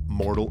little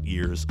mortal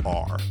ears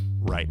are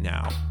right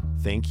now.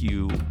 Thank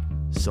you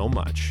so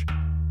much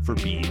for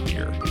being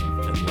here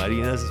and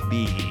letting us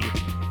be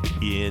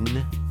in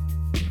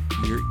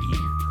your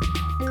ear.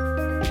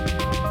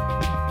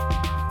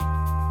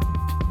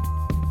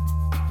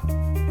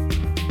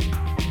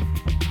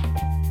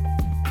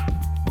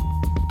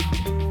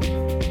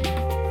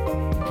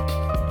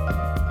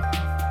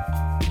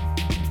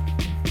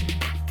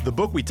 The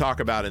book we talk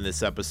about in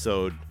this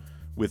episode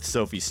with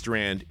Sophie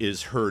Strand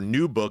is her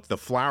new book, The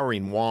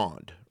Flowering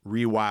Wand,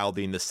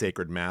 Rewilding the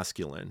Sacred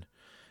Masculine.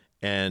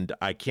 And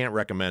I can't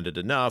recommend it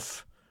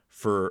enough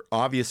for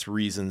obvious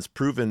reasons,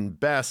 proven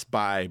best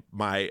by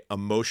my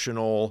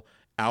emotional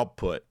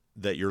output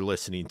that you're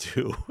listening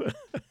to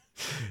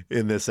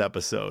in this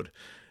episode.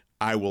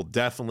 I will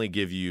definitely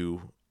give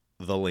you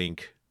the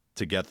link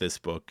to get this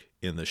book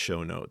in the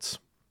show notes.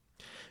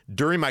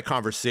 During my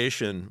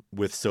conversation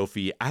with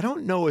Sophie, I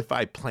don't know if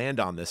I planned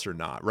on this or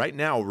not. Right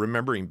now,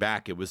 remembering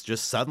back, it was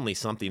just suddenly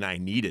something I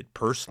needed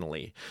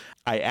personally.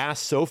 I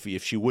asked Sophie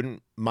if she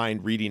wouldn't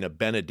mind reading a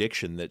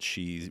benediction that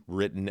she's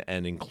written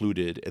and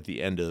included at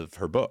the end of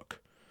her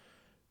book.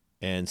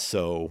 And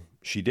so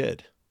she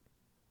did.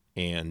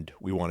 And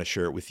we want to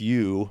share it with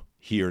you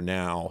here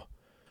now,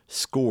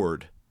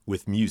 scored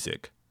with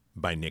music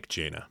by Nick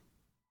Jaina.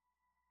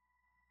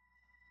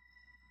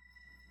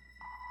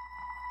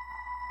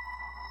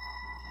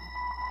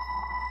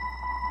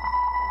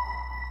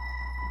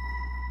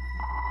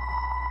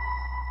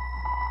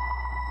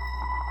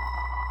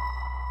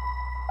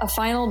 A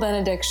final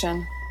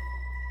benediction.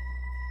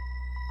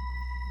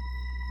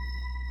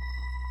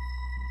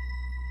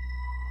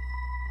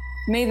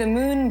 May the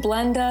moon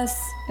blend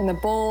us in the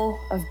bowl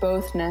of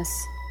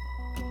bothness.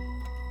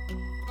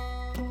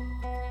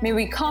 May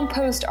we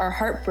compost our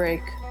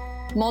heartbreak,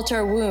 malt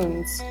our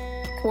wounds,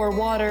 pour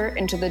water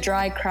into the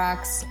dry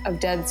cracks of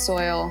dead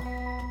soil.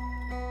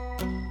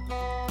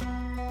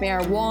 May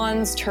our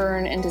wands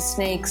turn into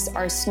snakes,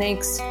 our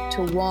snakes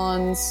to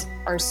wands,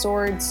 our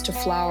swords to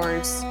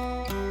flowers.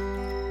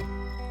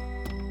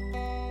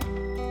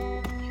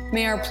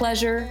 May our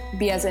pleasure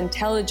be as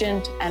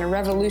intelligent and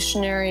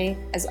revolutionary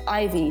as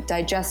ivy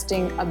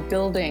digesting a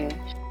building.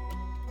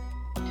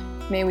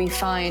 May we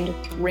find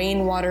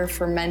rainwater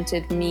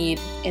fermented mead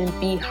in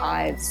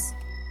beehives.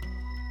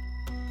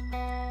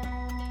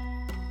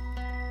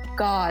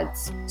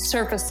 Gods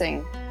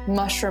surfacing,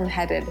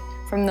 mushroom-headed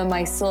from the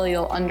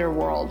mycelial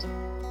underworld.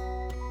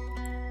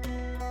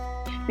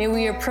 May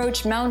we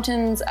approach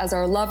mountains as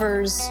our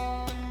lovers,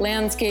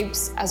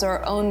 landscapes as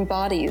our own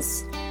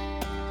bodies.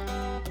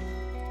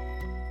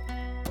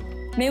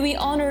 May we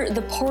honor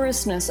the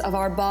porousness of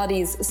our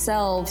bodies,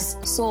 selves,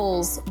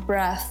 souls,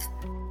 breath,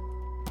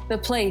 the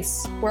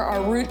place where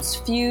our roots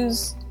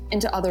fuse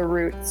into other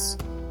roots.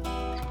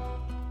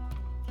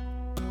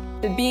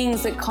 The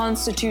beings that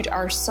constitute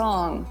our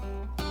song,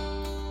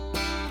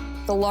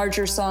 the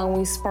larger song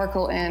we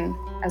sparkle in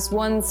as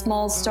one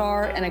small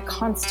star in a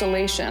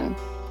constellation.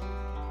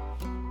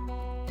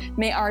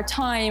 May our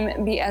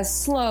time be as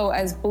slow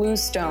as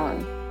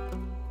bluestone,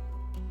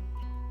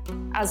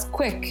 as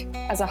quick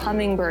as a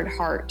hummingbird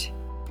heart,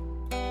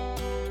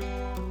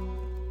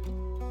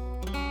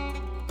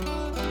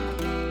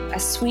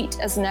 as sweet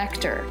as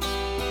nectar,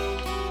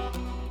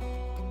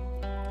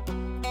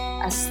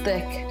 as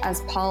thick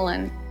as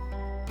pollen,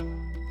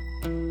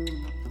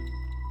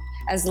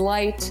 as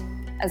light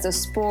as a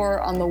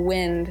spore on the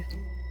wind.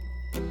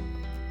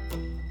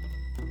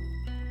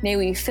 May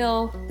we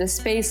fill the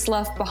space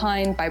left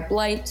behind by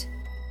blight,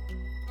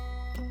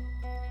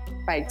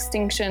 by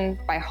extinction,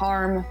 by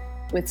harm,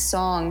 with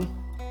song.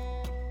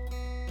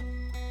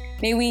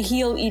 May we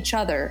heal each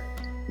other.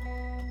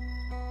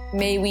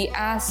 May we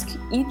ask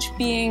each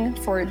being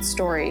for its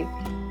story.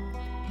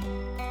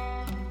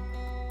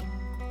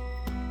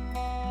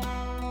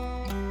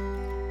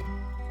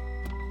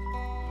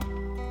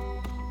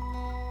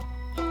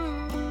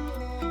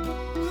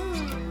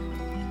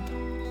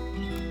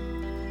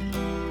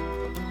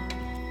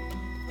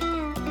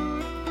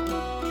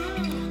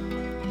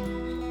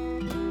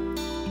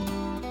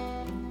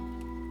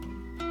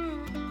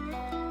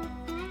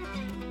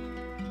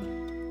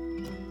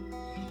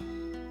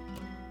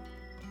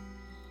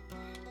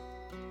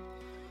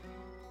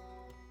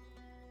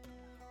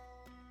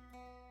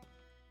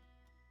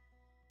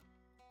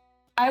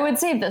 I would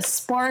say the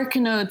Spark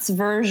Notes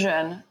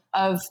version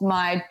of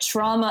my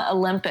trauma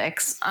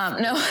Olympics.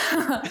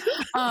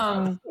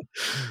 I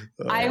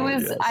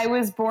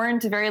was born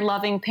to very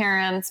loving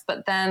parents,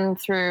 but then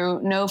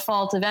through no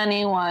fault of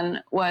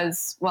anyone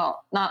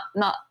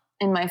not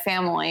in my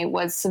family,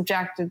 was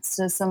subjected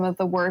to some of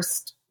the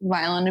worst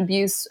violent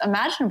abuse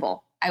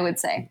imaginable, I would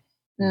say.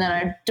 And that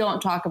I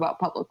don't talk about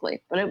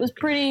publicly, but it was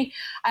pretty,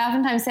 I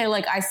oftentimes say,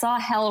 like, I saw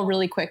hell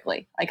really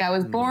quickly. Like, I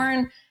was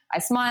born, I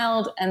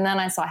smiled, and then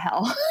I saw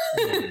hell.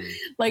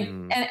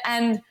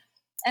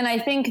 And I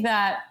think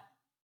that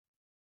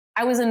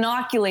I was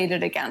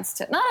inoculated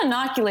against it. Not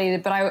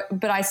inoculated,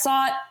 but I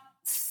saw it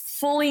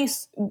fully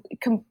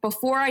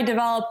before I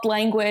developed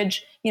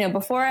language,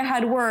 before I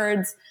had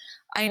words.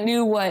 I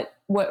knew what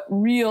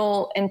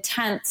real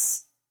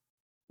intense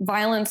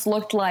violence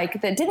looked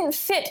like that didn't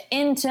fit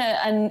into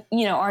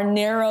our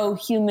narrow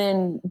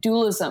human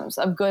dualisms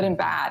of good and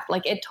bad.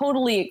 Like, it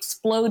totally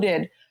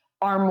exploded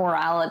our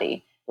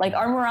morality. Like,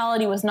 our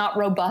morality was not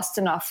robust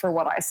enough for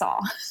what I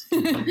saw.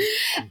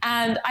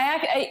 And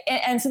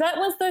so that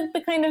was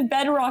the kind of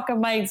bedrock of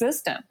my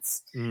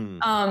existence.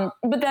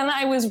 But then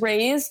I was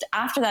raised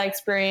after that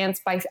experience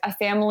by a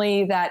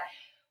family that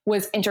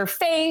was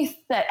interfaith,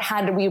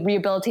 we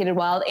rehabilitated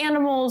wild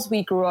animals.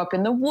 We grew up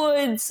in the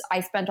woods.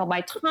 I spent all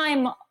my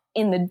time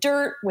in the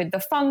dirt with the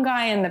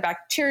fungi and the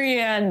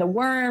bacteria and the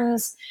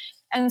worms.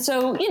 And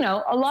so,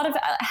 a lot of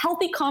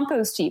healthy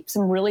compost heap,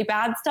 some really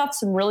bad stuff,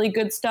 some really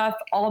good stuff,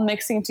 all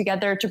mixing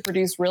together to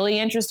produce really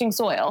interesting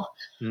soil.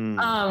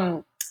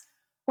 When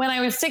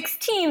I was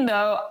 16,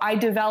 though, I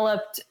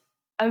developed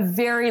a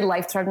very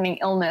life-threatening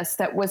illness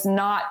that was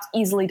not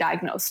easily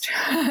diagnosed.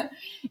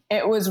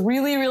 It was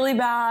really, really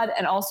bad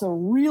and also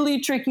really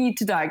tricky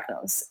to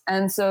diagnose.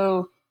 And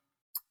so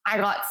I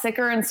got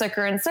sicker and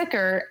sicker and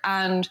sicker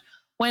and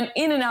went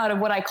in and out of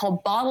what I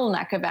call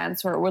bottleneck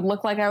events, where it would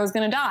look like I was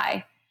going to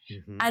die.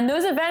 And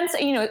those events,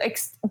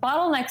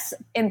 bottlenecks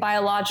in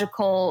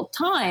biological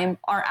time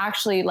are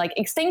actually like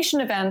extinction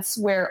events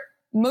where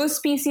most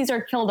species are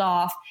killed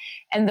off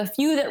and the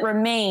few that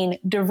remain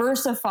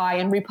diversify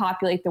and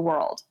repopulate the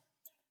world.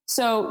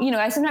 So,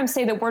 I sometimes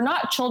say that we're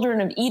not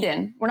children of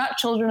Eden. We're not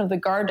children of the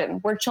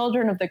garden. We're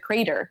children of the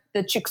crater,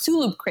 the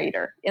Chicxulub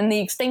crater, in the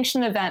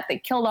extinction event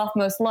that killed off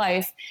most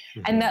life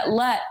and that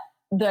let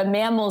the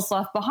mammals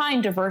left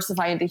behind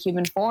diversify into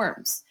human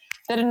forms.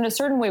 That in a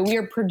certain way we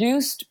are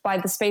produced by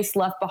the space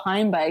left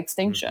behind by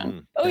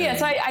extinction. Oh yeah,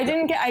 so I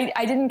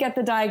didn't get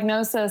the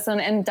diagnosis,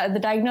 and the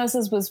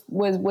diagnosis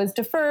was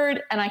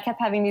deferred, and I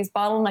kept having these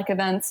bottleneck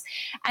events,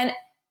 and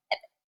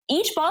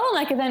each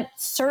bottleneck event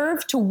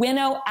served to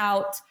winnow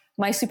out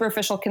my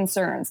superficial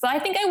concerns. So I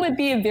think I would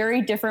be a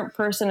very different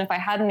person if I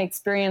hadn't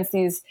experienced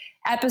these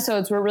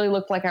episodes where it really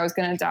looked like I was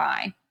going to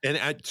die. And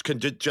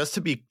just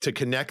to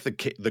connect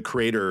the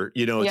crater,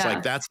 it's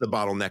like that's the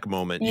bottleneck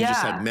moment. You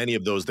just had many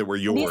of those that were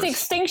yours. These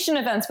extinction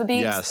events, but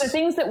the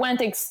things that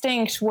went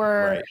extinct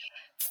were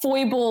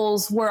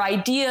foibles, were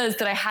ideas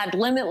that I had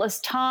limitless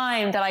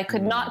time, that I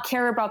could not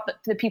care about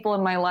the people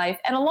in my life.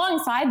 And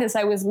alongside this,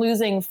 I was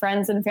losing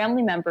friends and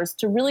family members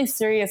to really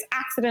serious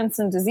accidents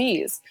and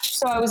disease.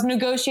 So I was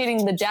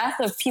negotiating the death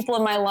of people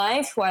in my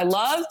life who I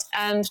loved,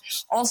 and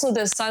also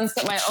the sense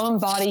that my own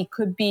body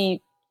could be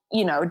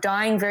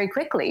dying very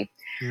quickly,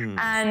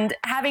 and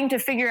having to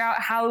figure out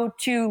how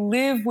to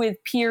live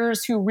with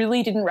peers who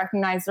really didn't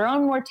recognize their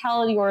own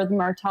mortality or the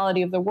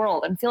mortality of the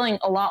world, and feeling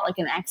a lot like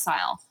an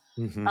exile.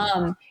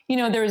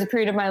 There was a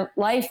period of my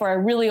life where I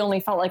really only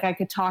felt like I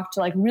could talk to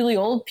like really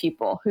old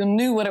people who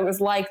knew what it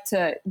was like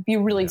to be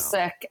really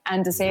sick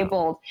and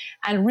disabled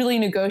and really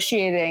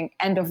negotiating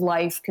end of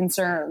life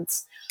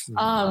concerns.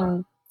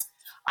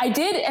 I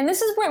did, and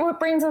this is what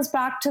brings us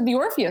back to the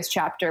Orpheus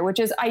chapter, which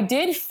is I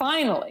did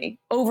finally,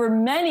 over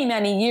many,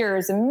 many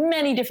years and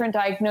many different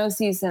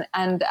diagnoses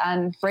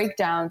and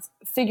breakdowns,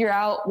 figure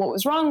out what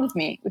was wrong with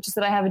me, which is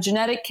that I have a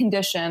genetic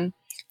condition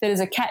that is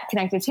a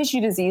connective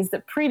tissue disease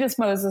that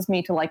predisposes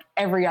me to like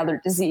every other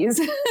disease.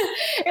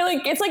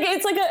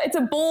 It's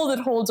a bowl that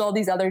holds all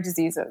these other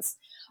diseases.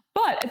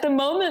 But at the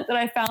moment that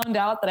I found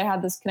out that I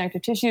had this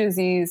connective tissue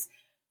disease,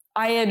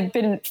 I had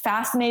been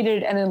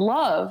fascinated and in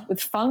love with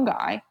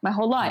fungi my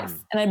whole life.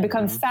 And I'd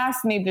become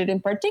fascinated in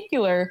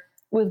particular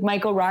with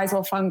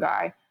mycorrhizal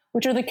fungi,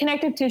 which are the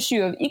connective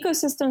tissue of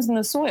ecosystems in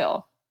the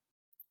soil.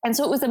 And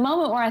so it was a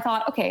moment where I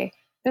thought, okay,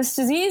 this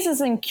disease is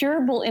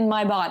incurable in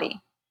my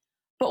body.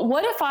 But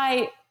what if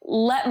I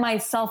let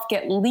myself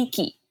get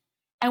leaky?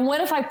 And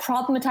what if I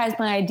problematize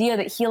my idea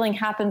that healing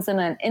happens in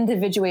an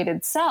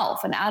individuated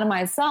self, an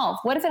atomized self?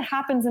 What if it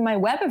happens in my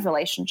web of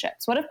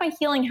relationships? What if my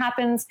healing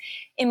happens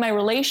in my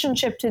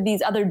relationship to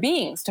these other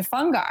beings, to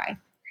fungi?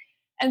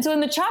 And so in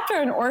the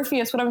chapter in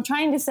Orpheus, what I'm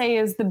trying to say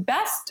is the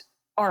best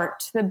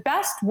art, the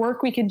best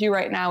work we can do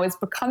right now is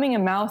becoming a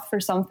mouth for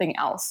something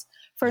else,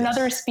 for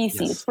another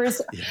species,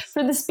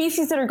 for the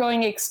species that are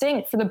going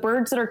extinct, for the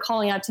birds that are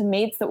calling out to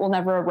mates that will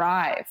never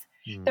arrive.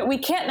 That we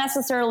can't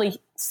necessarily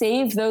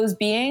save those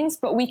beings,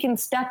 but we can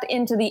step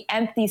into the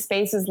empty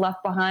spaces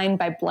left behind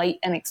by blight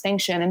and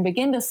extinction and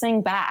begin to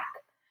sing back.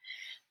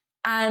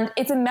 And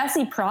it's a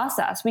messy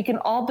process. We can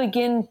all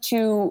begin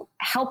to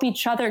help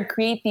each other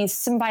create these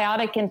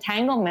symbiotic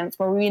entanglements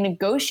where we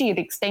negotiate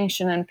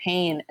extinction and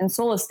pain and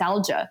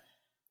solastalgia,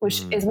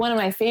 which is one of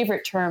my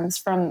favorite terms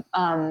from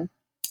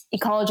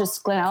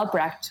ecologist Glenn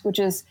Albrecht, which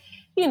is,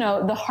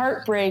 the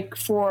heartbreak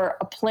for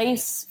a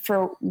place,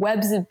 for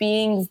webs of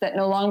beings that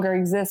no longer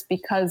exist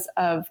because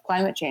of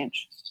climate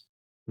change.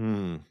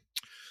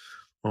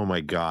 Oh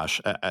my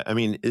gosh. I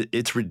mean,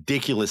 it's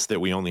ridiculous that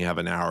we only have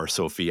an hour,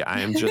 Sophie.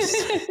 I am just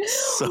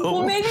so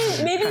well, maybe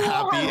we'll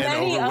happy have and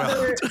many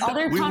overwhelmed.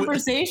 other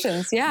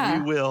conversations.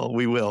 Yeah.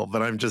 We will.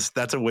 But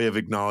that's a way of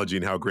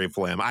acknowledging how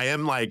grateful I am. I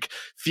am like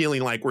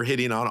feeling like we're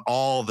hitting on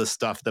all the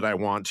stuff that I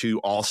want to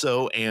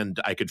also, and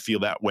I could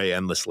feel that way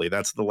endlessly.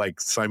 That's the like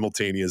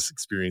simultaneous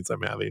experience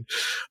I'm having.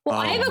 Well,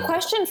 I have a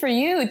question for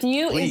you.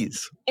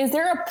 Please. Is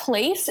there a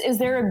place, is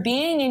there a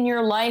being in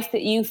your life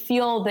that you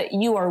feel that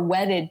you are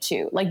wedded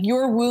to? Like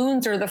your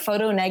wounds are the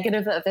photo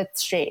negative of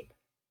its shape?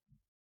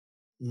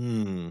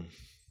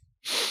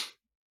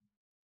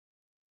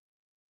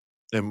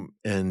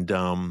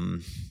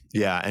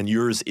 Yeah, and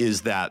yours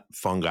is that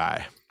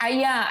fungi.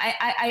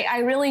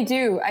 I really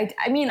do.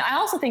 I mean, I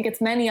also think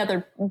it's many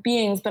other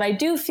beings, but I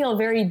do feel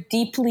very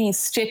deeply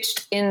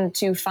stitched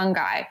into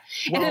fungi.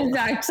 Well, and in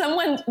fact,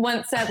 someone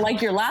once said, like,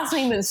 your last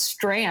name is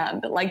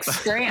Strand, like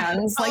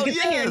strands, like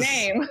it's in your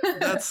name.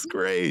 That's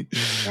great.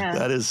 Yeah.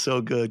 That is so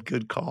good.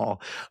 Good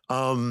call.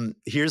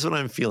 Here's what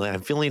I'm feeling.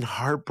 I'm feeling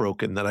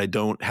heartbroken that I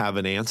don't have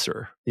an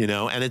answer,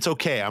 and it's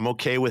okay. I'm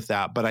okay with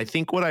that. But I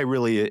think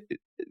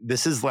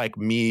this is like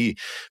me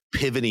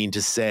pivoting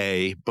to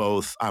say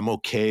both I'm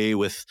okay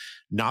with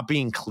not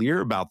being clear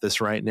about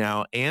this right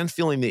now and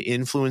feeling the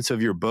influence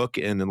of your book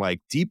in like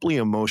deeply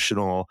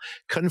emotional,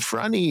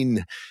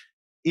 confronting,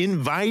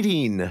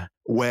 inviting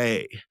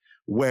way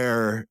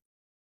where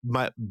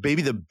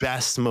maybe the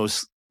best,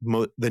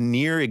 the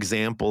near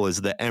example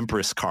is the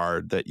Empress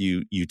card that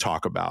you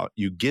talk about.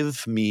 You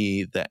give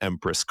me the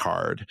Empress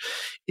card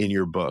in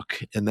your book,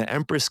 and the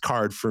Empress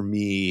card for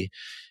me,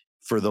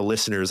 for the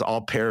listeners,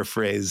 I'll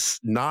paraphrase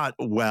not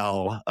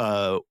well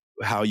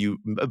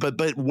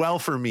but well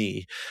for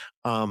me,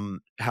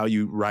 how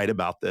you write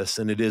about this.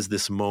 And it is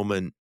this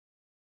moment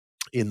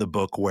in the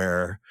book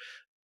where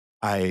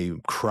I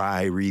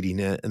cry reading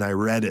it, and I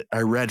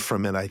read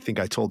from it. I think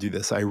I told you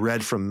this. I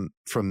read from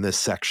this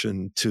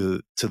section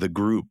to the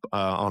group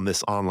on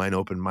this online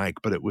open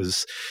mic, but it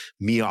was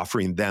me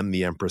offering them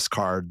the Empress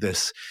card,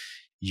 this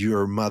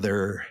your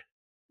mother,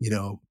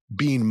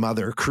 being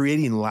mother,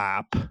 creating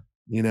lap,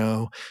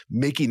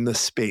 making the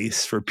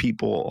space for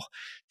people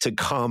to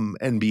come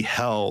and be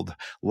held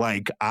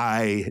like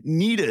I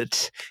need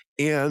it.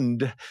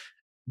 And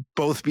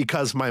both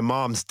because my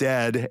mom's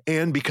dead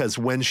and because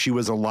when she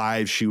was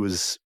alive, she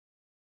was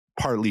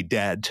partly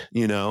dead,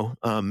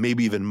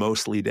 maybe even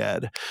mostly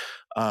dead.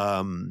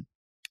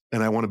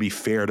 And I want to be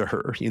fair to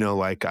her,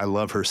 like I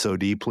love her so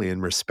deeply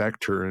and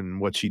respect her and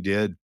what she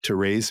did to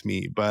raise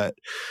me. But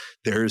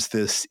there's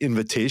this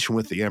invitation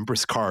with the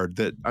Empress card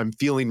that I'm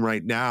feeling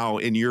right now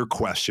in your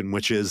question,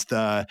 which is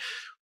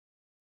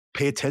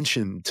pay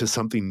attention to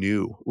something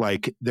new.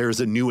 Like there's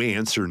a new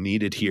answer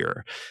needed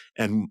here.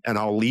 And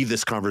I'll leave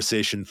this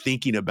conversation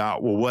thinking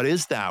about, well, what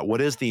is that? What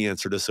is the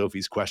answer to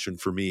Sophie's question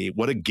for me?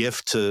 What a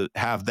gift to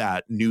have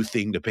that new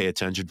thing to pay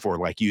attention for,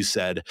 like you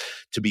said,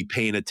 to be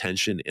paying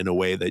attention in a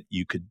way that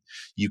you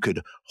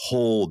could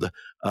hold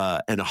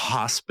and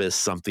hospice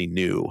something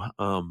new.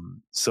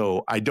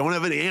 So I don't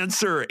have an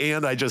answer,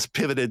 and I just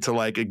pivoted to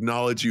like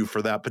acknowledge you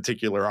for that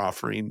particular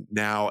offering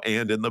now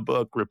and in the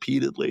book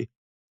repeatedly.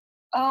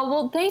 Oh,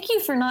 well, thank you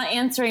for not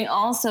answering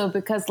also,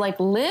 because like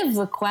live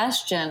the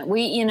question.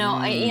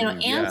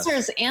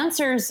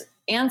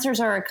 Answers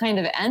are a kind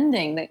of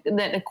ending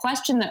that a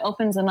question that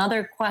opens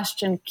another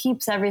question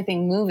keeps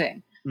everything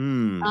moving.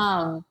 And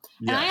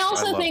I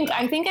also think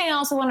I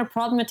also want to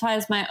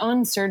problematize my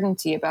own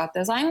certainty about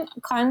this. I'm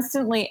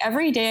constantly,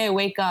 every day I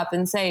wake up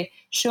and say,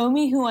 show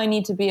me who I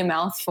need to be a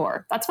mouth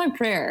for. That's my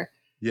prayer.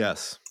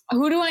 Yes.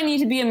 Who do I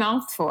need to be a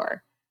mouth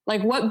for?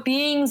 Like what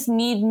beings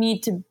need me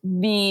to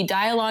be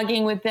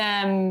dialoguing with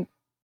them,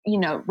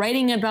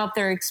 writing about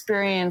their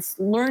experience,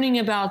 learning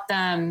about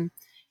them,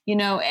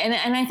 and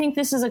I think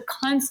this is a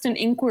constant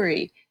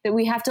inquiry that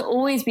we have to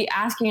always be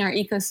asking our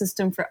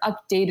ecosystem for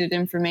updated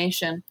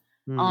information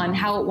on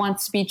how it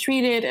wants to be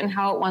treated and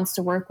how it wants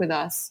to work with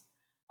us.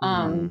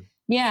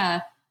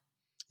 Yeah,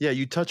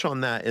 you touch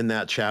on that in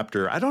that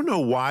chapter. I don't know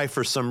why,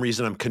 for some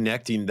reason, I'm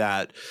connecting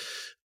that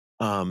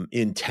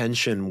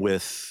intention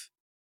with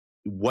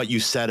what you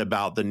said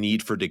about the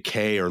need for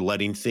decay or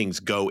letting things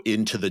go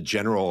into the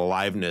general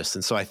aliveness.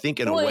 And so I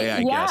think in a way,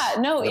 I guess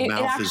the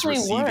mouth is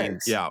receiving.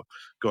 Works. Yeah,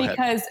 go ahead.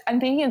 Because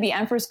I'm thinking of the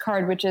Empress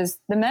card, which is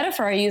the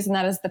metaphor I use in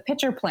that is the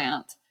pitcher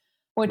plant,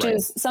 which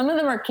is some of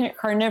them are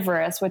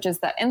carnivorous, which is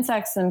that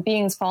insects and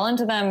beings fall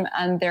into them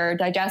and their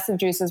digestive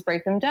juices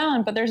break them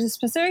down. But there's a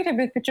specific type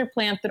of pitcher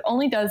plant that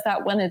only does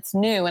that when it's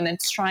new and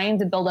it's trying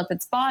to build up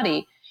its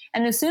body.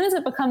 And as soon as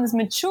it becomes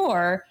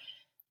mature,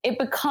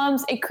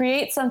 it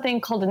creates something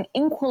called an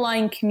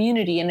inquiline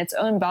community in its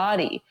own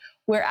body,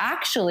 where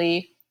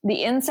actually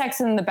the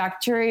insects and the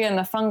bacteria and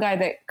the fungi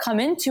that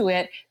come into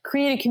it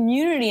create a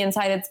community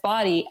inside its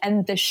body,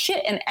 and the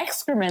shit and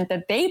excrement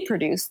that they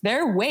produce,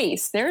 their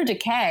waste, their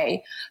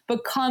decay,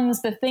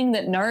 becomes the thing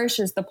that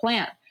nourishes the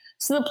plant.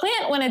 So the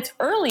plant, when it's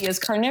early, is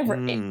carnivore.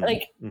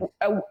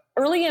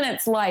 Early in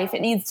its life,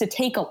 it needs to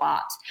take a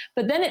lot,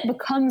 but then it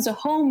becomes a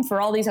home for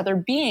all these other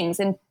beings.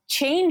 And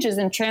changes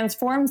and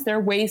transforms their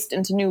waste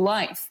into new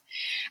life.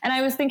 And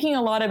I was thinking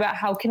a lot about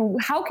how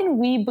can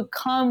we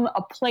become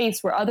a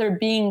place where other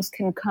beings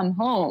can come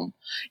home?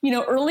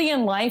 Early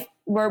in life,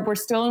 we're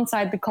still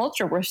inside the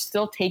culture. We're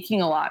still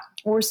taking a lot.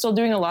 We're still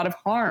doing a lot of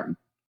harm.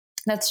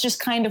 That's just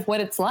kind of what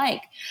it's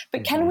like.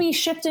 But can we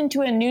shift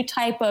into a new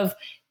type of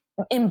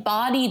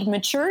embodied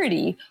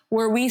maturity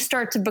where we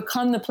start to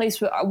become the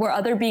place where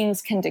other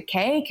beings can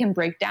decay, can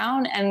break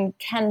down, and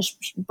can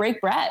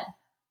break bread?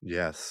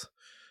 Yes.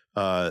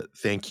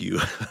 Thank you.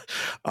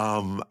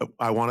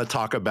 I want to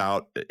talk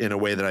about in a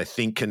way that I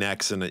think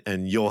connects,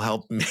 and you'll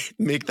help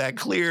make that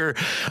clear.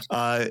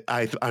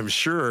 I'm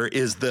sure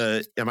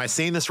am I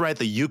saying this right?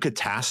 The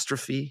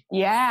eucatastrophe?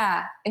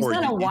 Yeah. Isn't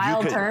that a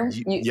wild term?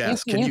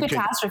 Yes.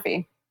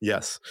 Eucatastrophe.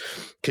 Yes.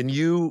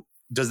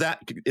 Is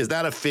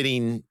that a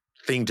fitting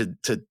thing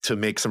to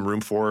make some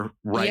room for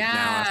now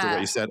after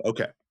what you said?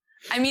 Okay.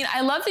 I mean, I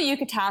love the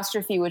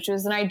eucatastrophe, which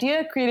was an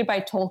idea created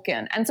by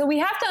Tolkien. And so we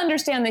have to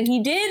understand that he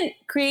did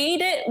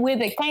create it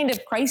with a kind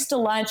of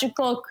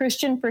Christological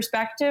Christian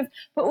perspective,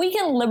 but we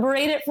can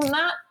liberate it from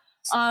that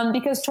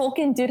because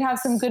Tolkien did have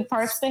some good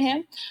parts to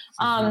him.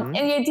 And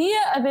the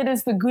idea of it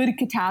is the good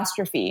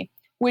catastrophe,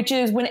 which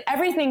is when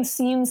everything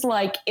seems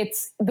like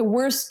it's the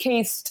worst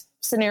case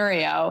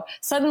scenario,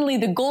 suddenly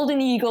the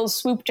golden eagles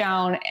swoop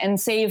down and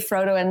save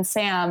Frodo and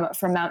Sam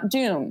from Mount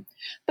Doom.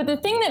 But the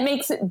thing that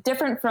makes it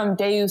different from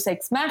Deus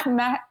Ex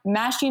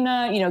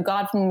Machina,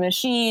 God from the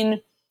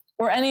machine,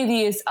 or any of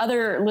these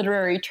other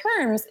literary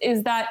terms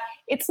is that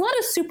it's not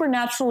a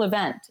supernatural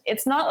event.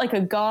 It's not like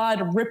a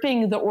god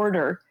ripping the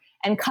order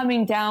and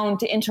coming down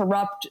to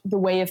interrupt the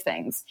way of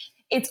things.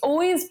 It's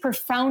always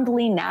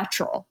profoundly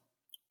natural.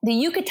 The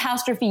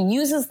eucatastrophe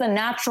uses the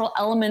natural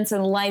elements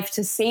in life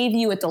to save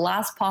you at the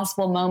last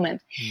possible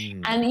moment.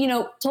 And,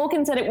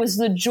 Tolkien said it was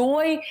the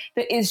joy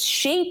that is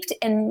shaped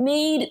and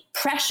made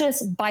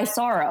precious by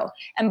sorrow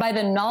and by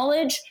the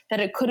knowledge that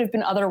it could have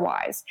been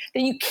otherwise.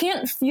 That you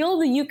can't feel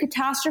the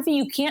eucatastrophe,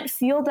 you can't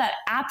feel that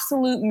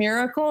absolute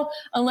miracle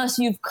unless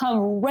you've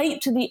come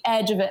right to the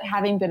edge of it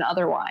having been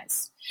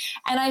otherwise.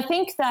 And I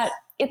think that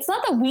it's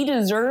not that we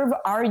deserve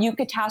our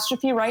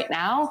eucatastrophe right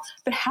now,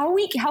 but how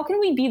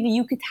can we be the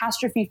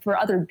eucatastrophe for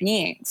other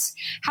beings?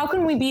 How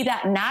can we be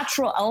that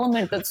natural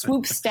element that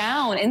swoops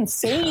down and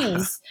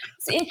saves?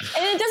 And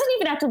it doesn't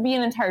even have to be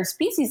an entire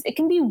species. It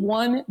can be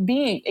one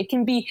being. It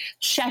can be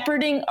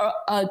shepherding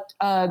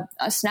a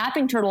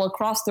snapping turtle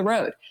across the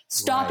road,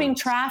 stopping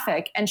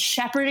traffic and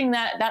shepherding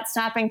that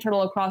snapping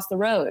turtle across the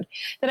road.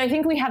 That I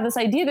think we have this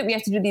idea that we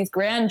have to do these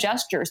grand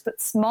gestures,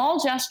 but small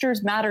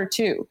gestures matter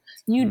too.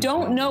 You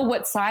don't know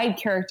what side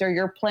character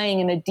you're playing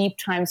in a deep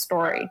time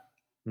story.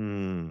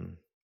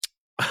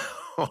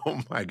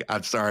 Oh my God.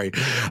 I'm sorry.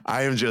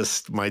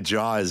 My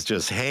jaw is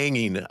just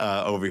hanging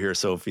over here,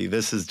 Sophie.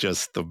 This is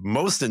just the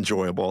most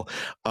enjoyable.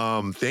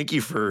 Thank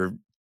you for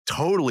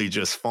totally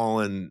just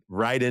falling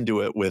right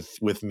into it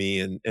with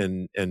me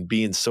and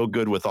being so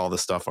good with all the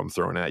stuff I'm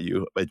throwing at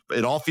you.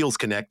 It all feels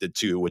connected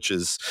too, which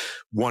is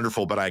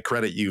wonderful, but I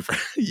credit you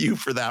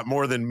for that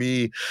more than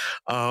me.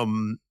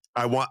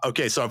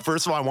 So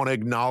first of all, I want to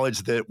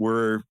acknowledge that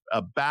we're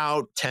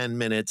about 10,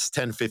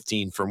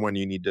 15 from when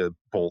you need to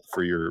bolt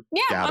for your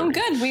gathering. I'm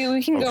good.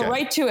 We can go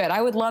right to it.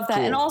 I would love that.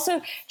 Cool. And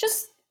also,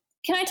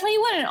 can I tell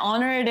you what an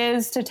honor it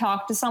is to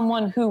talk to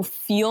someone who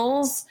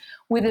feels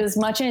with as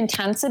much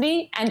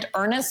intensity and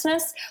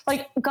earnestness?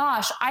 Like,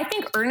 gosh, I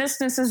think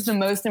earnestness is the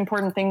most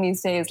important thing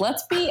these days.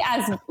 Let's be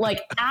as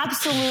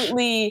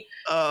absolutely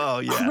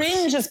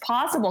cringe as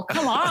possible.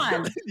 Come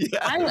on.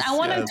 I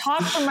want to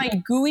talk from my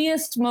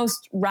gooeyest,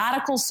 most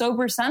radical,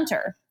 sober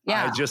center.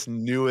 Yeah. I just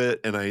knew it,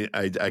 and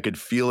I could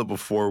feel it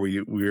before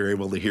we were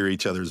able to hear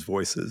each other's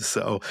voices.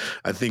 So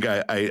I think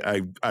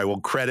I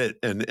will credit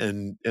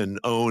and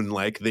own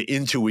like the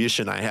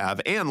intuition I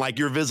have, and like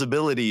your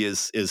visibility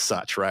is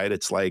such, right?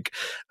 It's like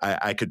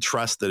I could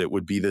trust that it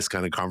would be this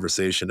kind of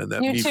conversation, and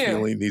that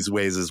feeling these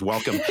ways is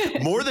welcome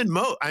more than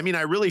I mean,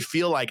 I really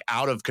feel like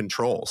out of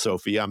control,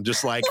 Sophie. I'm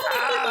just like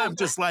I'm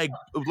just like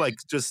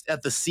just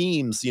at the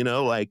seams,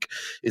 like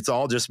it's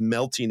all just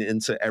melting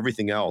into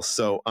everything else.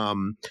 So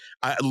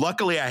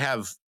luckily,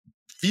 I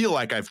feel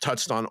like I've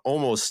touched on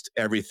almost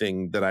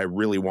everything that I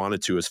really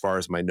wanted to as far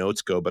as my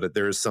notes go. But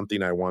there is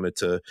something I want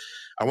to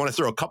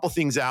throw a couple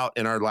things out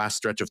in our last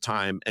stretch of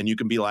time, and you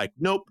can be like,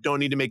 nope, don't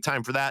need to make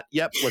time for that.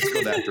 Yep, let's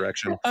go that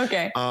direction.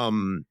 Okay.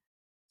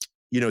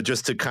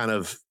 Just to kind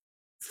of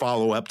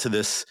follow up to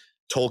this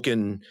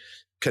Tolkien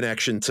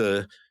connection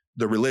to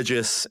the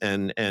religious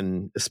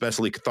and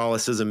especially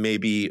Catholicism,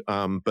 maybe,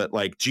 but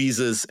like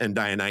Jesus and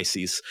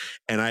Dionysus.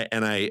 And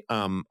I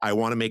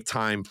want to make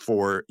time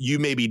for you.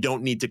 Maybe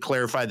don't need to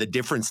clarify the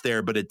difference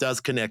there, but it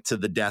does connect to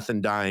the death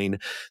and dying,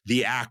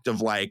 the act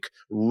of like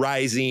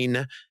rising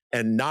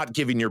and not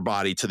giving your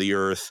body to the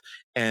earth.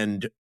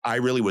 And I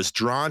really was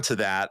drawn to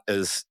that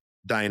as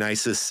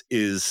Dionysus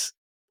is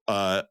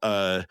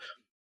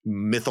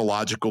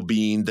mythological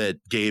being that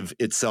gave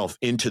itself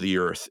into the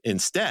earth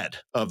instead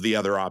of the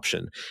other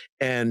option.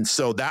 And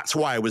so that's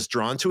why I was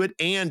drawn to it.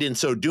 And in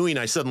so doing,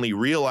 I suddenly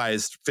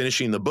realized,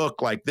 finishing the book,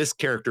 like, this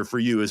character for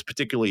you is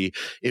particularly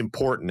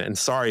important. And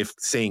sorry if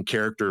saying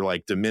character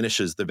like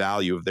diminishes the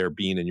value of their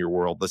being in your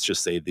world. Let's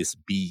just say this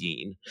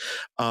being.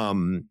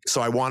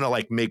 So I want to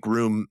like make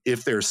room,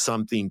 if there's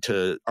something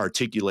to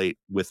articulate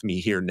with me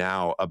here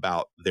now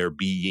about their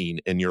being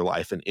in your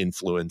life and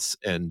influence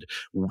and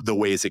the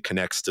ways it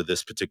connects to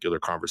this particular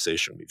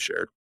conversation we've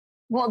shared.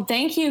 Well,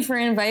 thank you for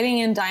inviting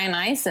in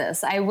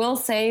Dionysus. I will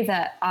say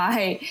that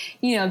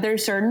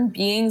there's certain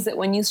beings that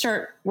when you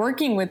start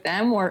working with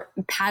them, or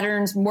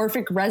patterns,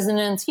 morphic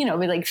resonance,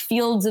 with like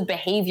fields of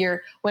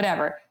behavior,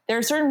 whatever, there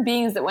are certain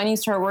beings that when you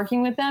start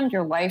working with them,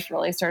 your life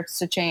really starts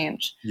to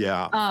change.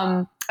 Yeah.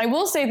 I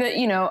will say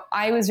that,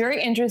 I was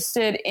very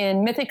interested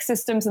in mythic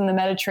systems in the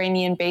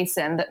Mediterranean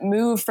basin that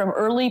move from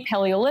early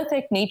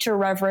Paleolithic nature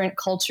reverent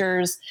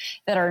cultures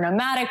that are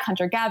nomadic,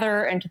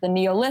 hunter-gatherer, into the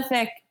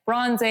Neolithic,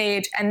 Bronze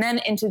Age, and then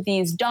into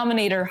these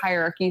dominator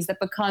hierarchies that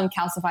become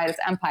calcified as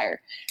empire.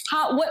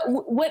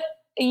 What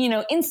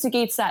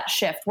instigates that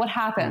shift? What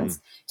happens?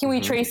 Can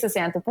we trace this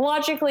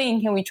anthropologically,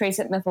 and can we trace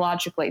it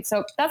mythologically?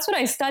 So that's what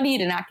I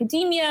studied in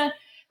academia.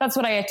 That's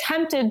what I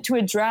attempted to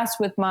address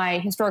with my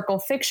historical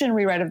fiction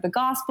rewrite of the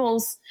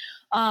Gospels.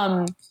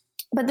 But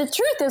the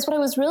truth is, what I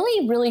was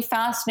really, really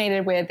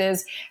fascinated with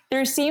is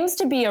there seems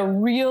to be a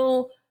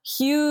real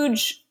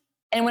huge,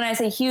 and when I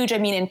say huge, I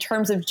mean in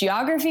terms of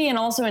geography and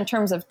also in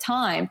terms of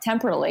time,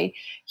 temporally,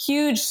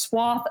 huge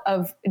swath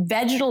of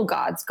vegetal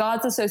gods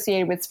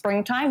associated with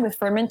springtime, with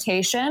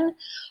fermentation,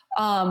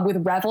 with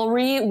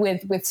revelry,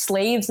 with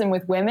slaves and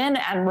with women,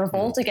 and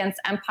revolt against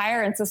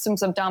empire and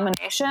systems of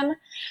domination,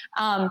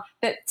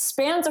 that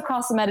spans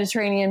across the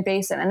Mediterranean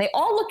basin. And they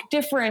all look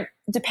different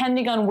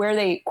depending on where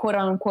they quote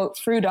unquote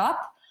fruit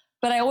up.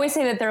 But I always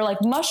say that they're like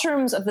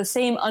mushrooms of the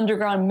same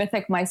underground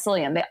mythic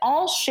mycelium. They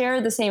all share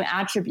the same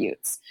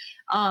attributes.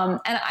 And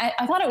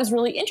I thought it was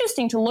really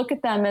interesting to look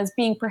at them as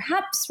being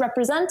perhaps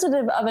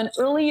representative of an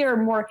earlier,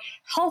 more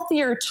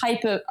healthier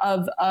type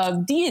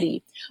of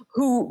deity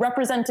who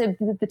represented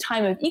the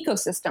time of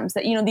ecosystems.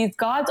 That, these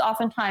gods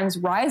oftentimes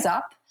rise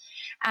up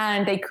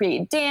and they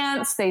create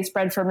dance, they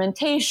spread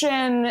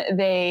fermentation,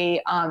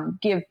 they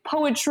give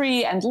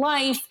poetry and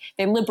life,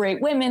 they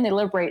liberate women, they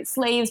liberate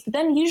slaves, but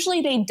then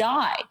usually they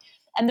die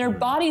and their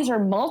bodies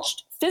are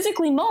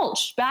physically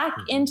mulched back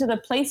into the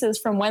places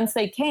from whence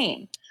they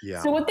came.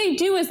 Yeah. So what they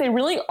do is they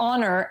really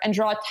honor and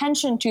draw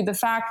attention to the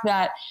fact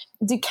that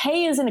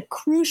decay is a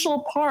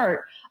crucial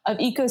part of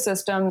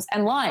ecosystems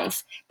and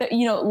life. That,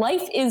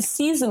 life is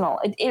seasonal.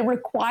 It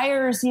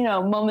requires,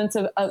 moments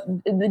of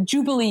the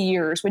jubilee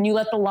years when you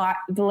let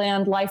the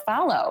land lie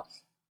fallow.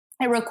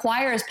 It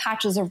requires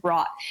patches of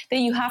rot, that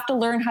you have to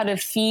learn how to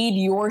feed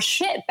your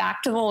shit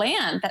back to the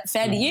land that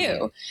fed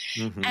you.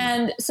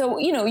 And so,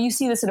 you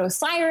see this at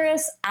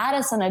Osiris,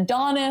 Attis and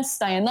Adonis,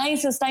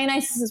 Dionysus.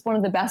 Dionysus is one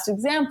of the best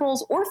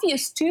examples,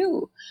 Orpheus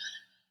too.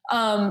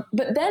 But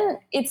then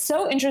it's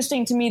so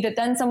interesting to me that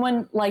then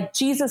someone like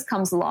Jesus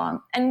comes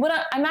along. And what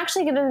I'm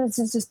actually going to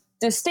just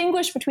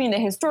distinguish between the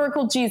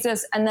historical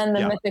Jesus and then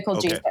the mythical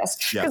Jesus.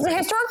 Because the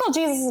historical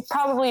Jesus is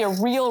probably a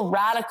real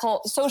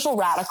radical, social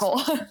radical,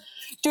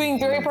 doing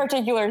very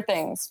particular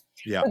things.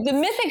 Yeah. But the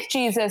mythic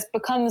Jesus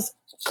becomes,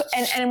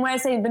 and when I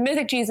say the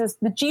mythic Jesus,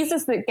 the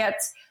Jesus that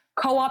gets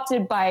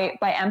co-opted by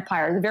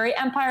empire, the very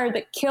empire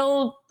that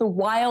killed the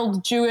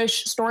wild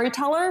Jewish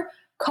storyteller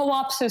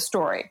co-opts his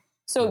story.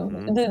 So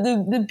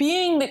the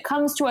being that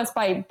comes to us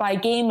by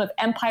game of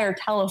empire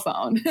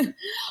telephone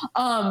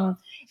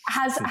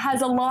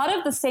has a lot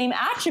of the same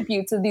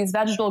attributes of these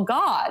vegetal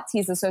gods.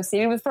 He's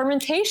associated with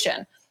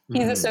fermentation.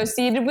 He's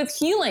associated with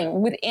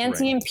healing, with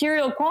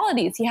anti-imperial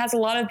qualities. He has a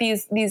lot of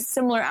these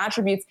similar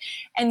attributes,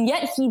 and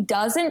yet he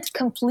doesn't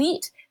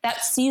complete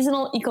that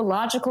seasonal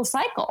ecological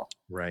cycle.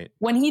 Right.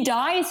 When he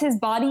dies, his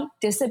body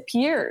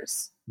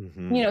disappears.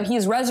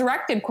 He's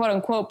resurrected, quote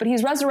unquote, but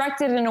he's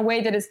resurrected in a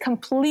way that is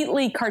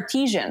completely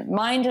Cartesian.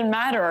 Mind and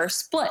matter are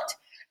split.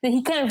 That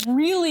he kind of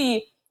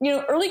really,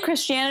 early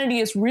Christianity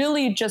is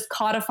really just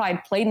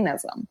codified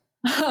Platonism.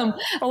 A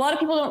lot of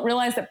people don't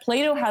realize that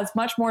Plato has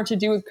much more to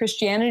do with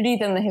Christianity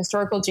than the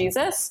historical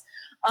Jesus.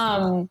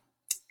 And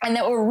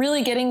that we're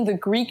really getting the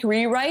Greek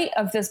rewrite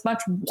of this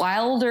much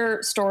wilder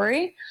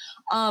story.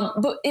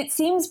 But it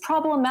seems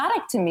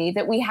problematic to me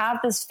that we have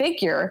this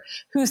figure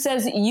who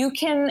says you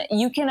can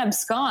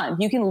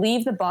abscond, you can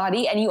leave the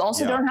body, and you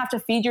also don't have to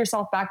feed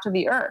yourself back to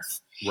the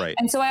earth. Right.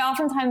 And so I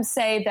oftentimes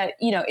say that,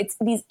 it's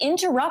these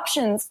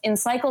interruptions in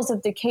cycles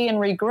of decay and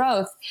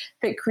regrowth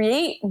that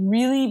create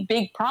really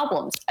big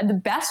problems. And the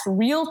best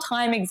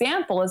real-time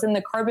example is in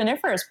the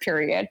Carboniferous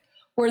period,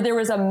 where there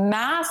was a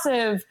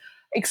massive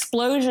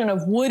explosion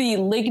of woody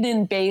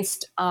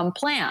lignin-based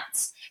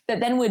plants that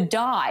then would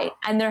die,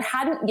 and there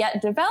hadn't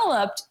yet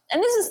developed,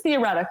 and this is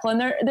theoretical, and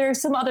there are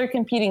some other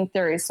competing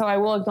theories, so I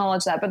will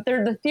acknowledge that, but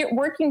the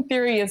working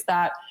theory is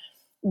that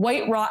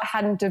white rot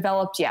hadn't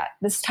developed yet.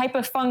 This type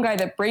of fungi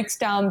that breaks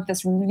down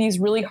these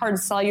really hard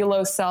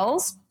cellulose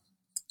cells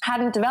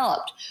hadn't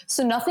developed.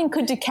 So nothing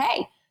could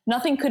decay.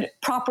 Nothing could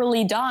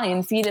properly die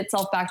and feed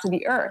itself back to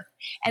the earth.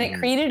 And it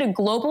created a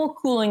global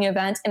cooling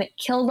event, and it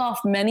killed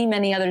off many,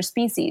 many other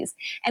species.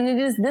 And it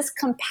is this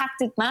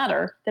compacted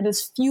matter that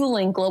is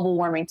fueling global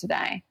warming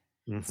today.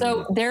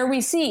 So there we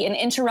see an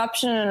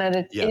interruption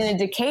in a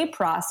decay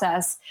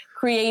process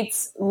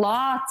creates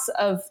lots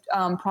of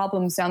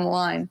problems down the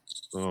line.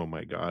 Oh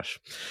my gosh.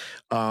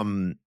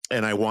 And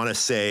I want to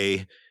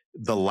say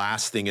the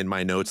last thing in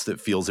my notes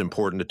that feels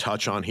important to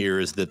touch on here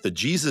is that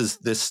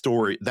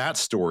that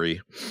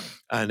story,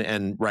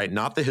 and right,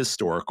 not the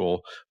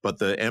historical, but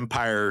the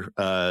Empire,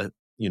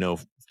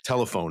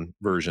 telephone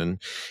version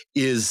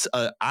is,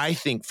 I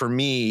think for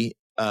me,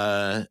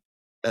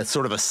 a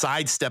sort of a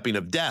sidestepping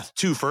of death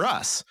too for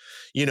us.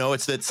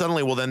 It's that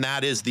suddenly, well, then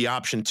that is the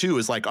option too,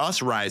 is like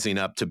us rising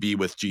up to be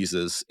with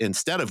Jesus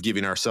instead of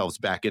giving ourselves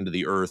back into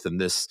the earth and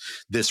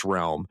this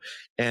realm.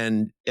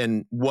 And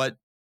what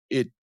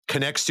it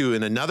connects to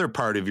in another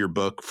part of your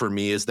book for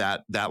me is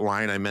that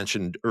line I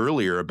mentioned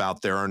earlier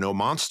about there are no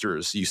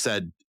monsters. You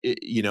said,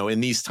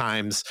 in these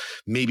times,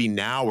 maybe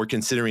now we're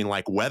considering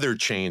like weather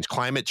change,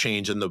 climate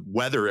change, and the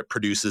weather it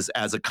produces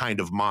as a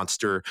kind of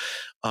monster.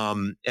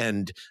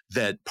 And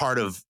that part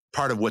of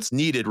what's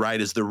needed,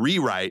 right, is the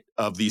rewrite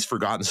of these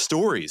forgotten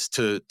stories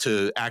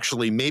to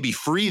actually maybe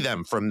free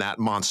them from that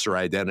monster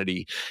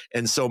identity.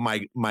 And so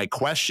my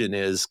question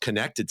is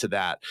connected to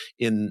that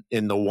in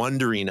the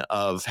wondering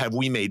of, have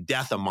we made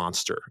death a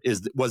monster?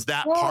 Was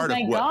that part of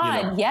what? Oh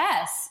my God,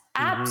 yes,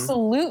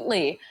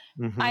 absolutely.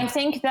 I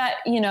think that,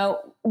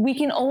 we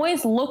can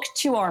always look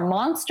to our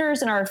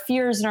monsters and our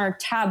fears and our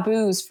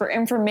taboos for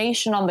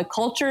information on the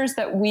cultures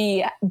that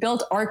we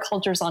built our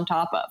cultures on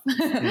top of.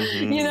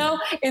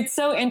 It's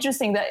so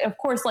interesting that, of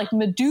course, like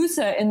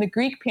Medusa in the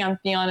Greek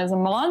pantheon is a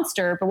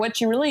monster, but what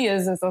she really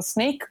is a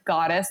snake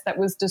goddess that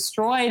was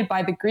destroyed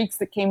by the Greeks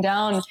that came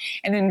down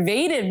and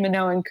invaded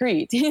Minoan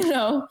Crete,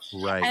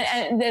 Right.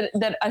 And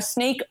that a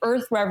snake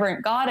earth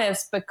reverent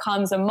goddess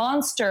becomes a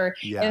monster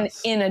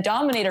in a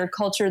dominator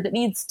culture that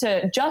needs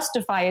to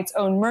justify its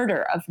own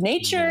murder of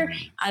nature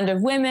and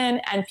of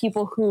women and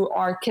people who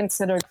are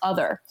considered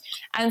other.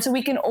 And so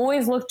we can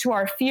always look to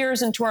our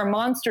fears and to our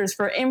monsters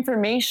for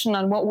information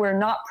on what we're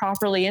not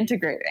properly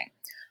integrating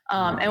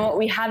and what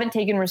we haven't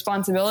taken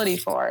responsibility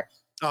for.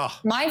 Oh.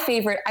 My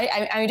favorite,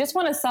 I just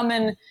want to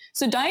summon,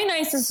 so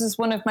Dionysus is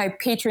one of my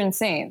patron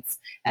saints,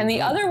 and the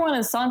other one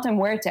is Santa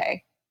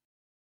Muerte,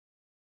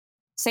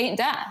 Saint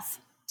Death.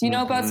 Do you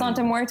know about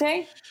Santa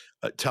Muerte?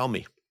 Tell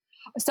me.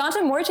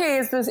 Santa Muerte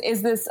is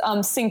this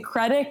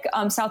syncretic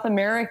South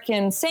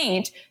American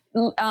saint,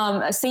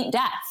 Saint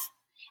Death.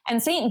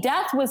 And Saint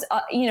Death was,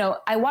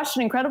 I watched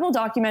an incredible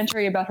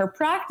documentary about her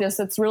practice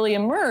that's really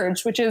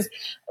emerged, which is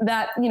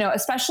that,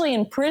 especially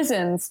in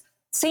prisons,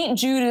 Saint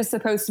Jude is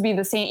supposed to be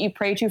the saint you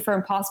pray to for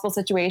impossible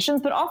situations,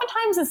 but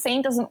oftentimes a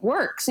saint doesn't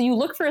work. So you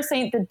look for a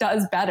saint that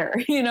does better.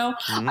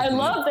 I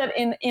love that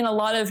in a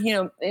lot of,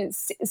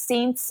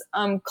 saints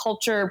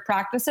culture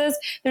practices,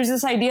 there's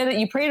this idea that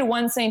you pray to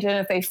one saint and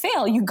if they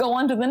fail, you go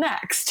on to the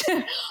next.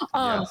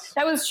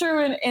 That was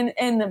true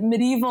in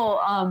medieval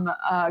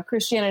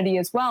Christianity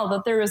as well,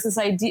 that there was this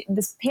idea,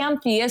 this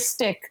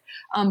pantheistic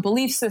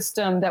belief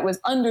system that was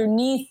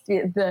underneath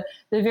the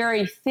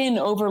very thin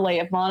overlay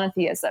of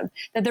monotheism,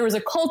 that there was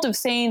a cult of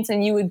saints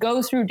and you would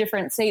go through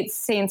different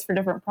saints for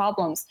different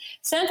problems.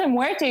 Santa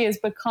Muerte has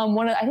become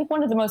one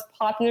of the most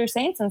popular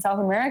saints in South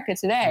America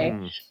today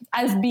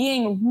as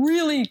being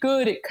really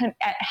good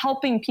at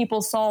helping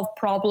people solve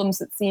problems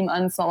that seem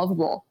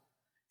unsolvable.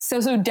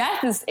 So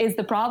death is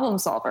the problem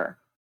solver.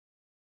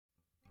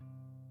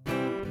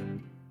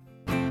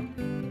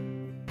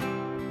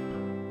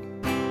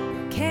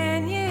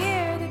 Can you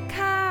hear the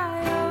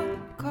coyote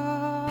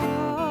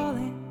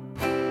calling?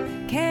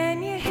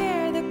 Can you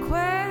hear the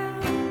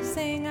quail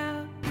sing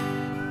out?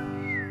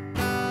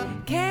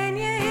 Can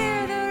you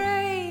hear the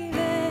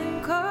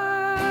raven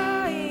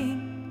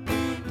cawing?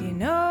 Do you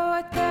know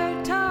what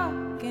they're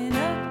talking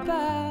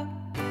about?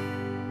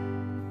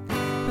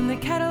 From the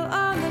kettle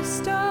on the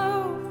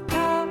stove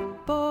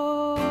top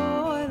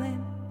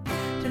boiling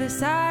to the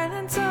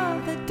silence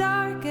of the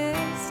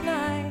darkest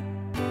night,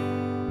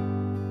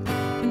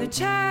 from the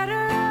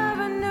chatter of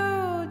a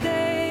new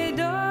day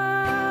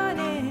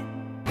dawning,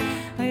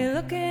 are you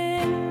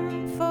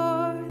looking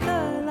for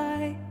the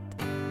light?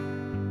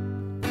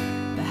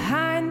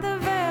 Behind the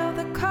veil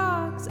the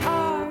cogs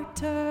are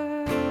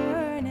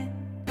turning,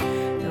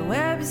 the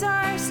webs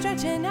are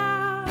stretching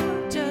out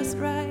just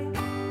right.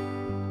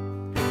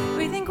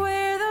 We think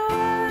we're the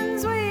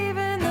ones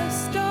weaving the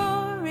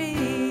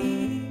stories,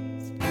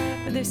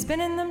 but they're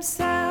spinning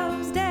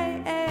themselves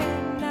day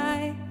and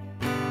night.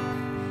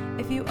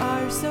 If you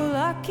are so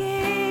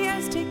lucky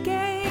as to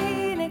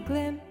gain a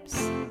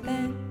glimpse,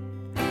 then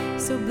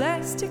so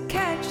blessed to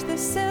catch the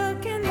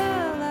silk and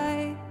the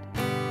light,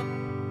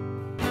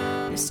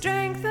 the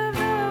strength of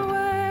the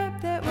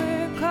web that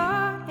we're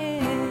caught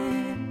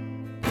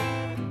in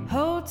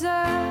holds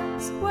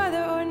us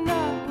whether or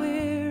not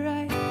we're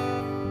right.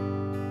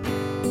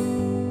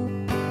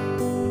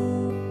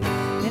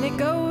 And it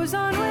goes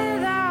on with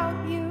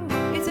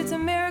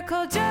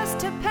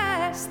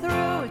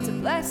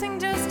blessing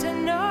just to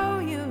know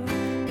you.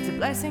 It's a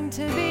blessing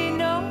to be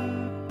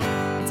known.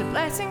 It's a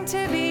blessing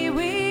to be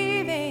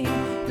weaving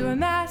through a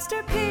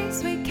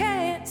masterpiece we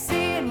can't see.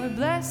 And we're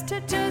blessed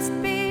to just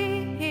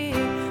be here.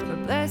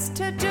 We're blessed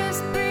to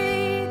just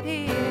breathe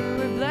here.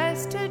 We're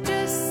blessed to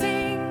just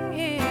sing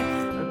here.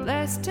 We're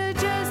blessed to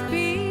just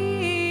be.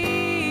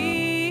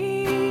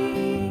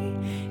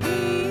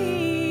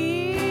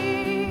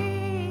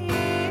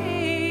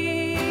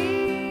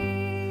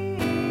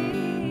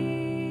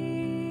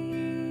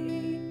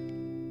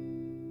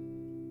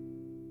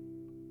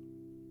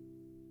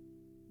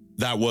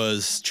 That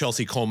was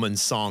Chelsea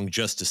Coleman's song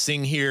Just to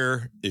Sing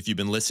Here. If you've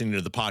been listening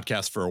to the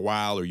podcast for a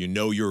while, or you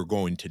know you're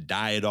going to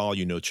die at all,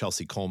 you know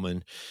Chelsea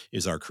Coleman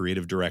is our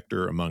creative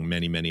director, among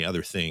many, many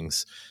other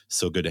things.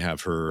 So good to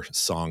have her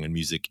song and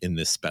music in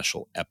this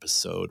special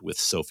episode with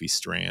Sophie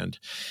Strand.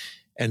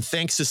 And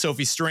thanks to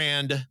Sophie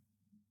Strand,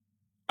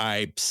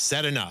 I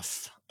said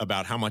enough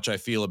about how much I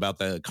feel about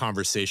the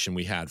conversation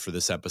we had for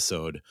this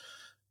episode.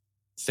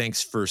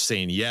 Thanks for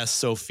saying yes,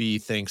 Sophie.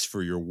 Thanks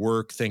for your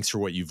work. Thanks for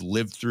what you've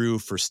lived through,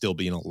 for still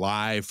being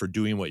alive, for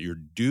doing what you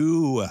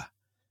do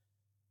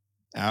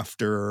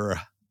after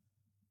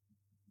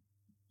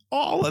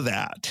all of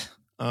that.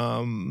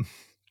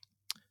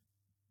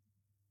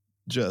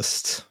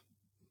 Just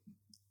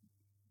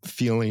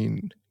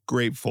feeling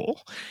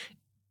grateful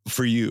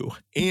for you.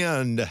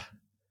 And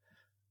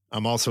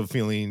I'm also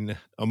feeling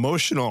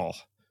emotional.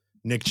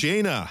 Nick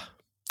Jana.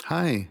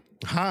 Hi.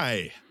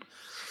 Hi.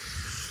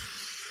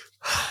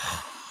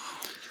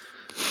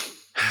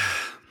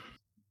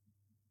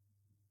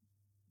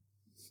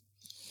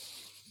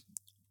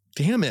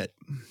 Damn it.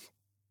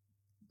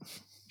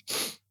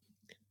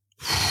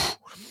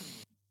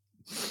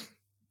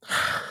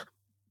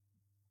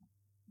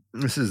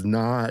 This is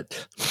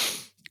not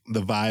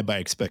the vibe I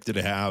expected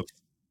to have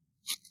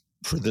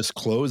for this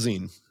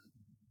closing.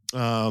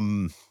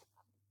 Well,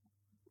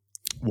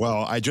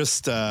 I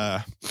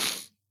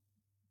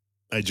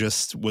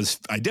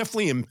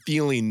definitely am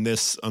feeling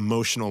this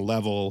emotional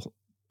level.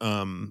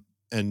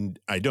 And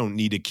I don't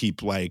need to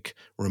keep like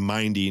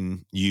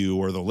reminding you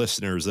or the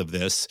listeners of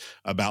this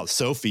about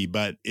Sophie,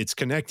 but it's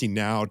connecting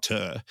now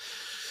to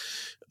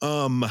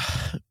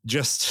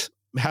just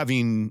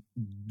having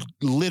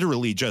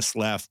literally just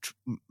left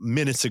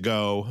minutes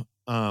ago.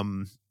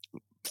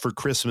 For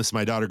Christmas,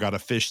 my daughter got a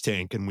fish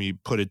tank and we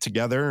put it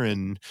together,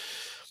 and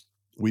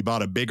we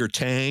bought a bigger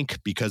tank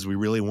because we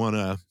really want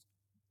to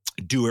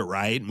do it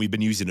right. And we've been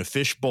using a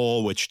fish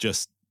bowl, which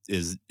just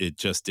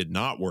did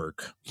not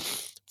work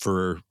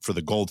for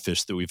the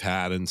goldfish that we've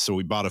had. And so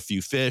we bought a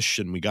few fish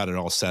and we got it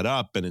all set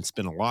up, and it's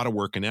been a lot of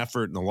work and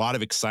effort and a lot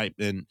of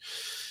excitement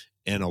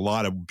and a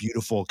lot of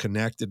beautiful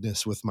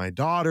connectedness with my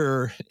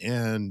daughter.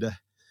 And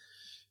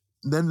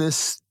then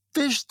this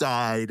fish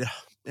died,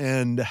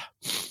 and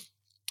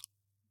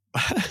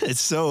it's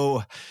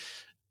so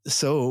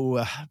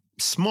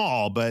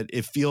small, but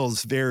it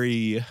feels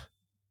very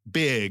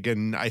big.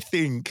 And I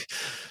think,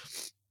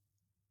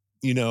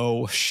 you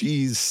know,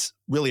 she's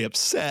really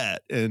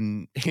upset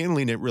and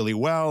handling it really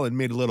well, and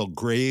made a little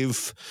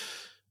grave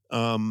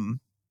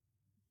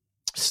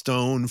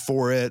stone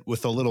for it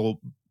with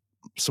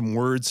some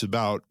words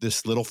about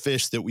this little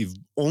fish that we've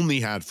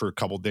only had for a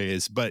couple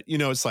days. But, you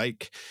know, it's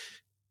like,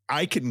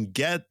 I can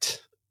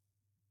get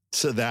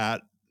to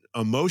that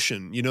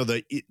emotion. You know,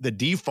 the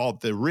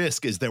default, the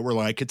risk is that we're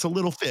like, it's a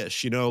little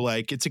fish, you know,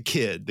 like it's a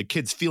kid, the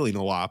kid's feeling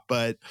a lot,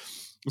 but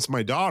it's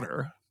my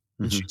daughter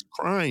and she's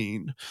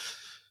crying.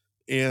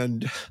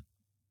 And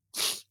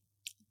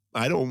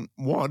I don't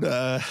want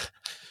to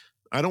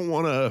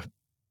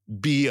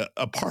be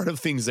a part of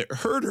things that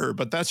hurt her,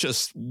 but that's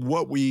just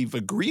what we've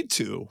agreed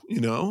to, you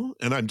know?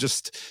 And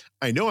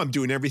I know I'm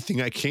doing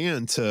everything I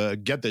can to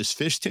get this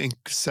fish tank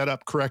set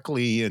up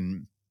correctly.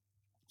 And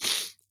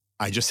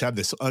I just have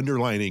this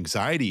underlying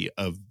anxiety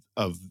of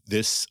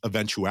this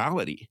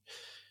eventuality.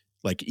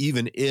 Like,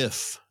 even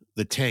if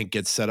the tank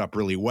gets set up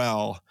really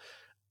well,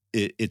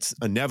 it's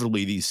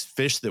inevitably these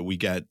fish that we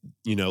get,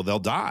 you know, they'll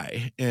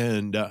die.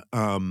 And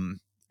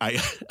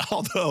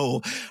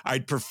although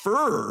I'd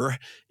prefer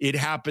it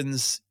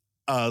happens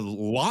a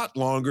lot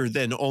longer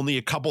than only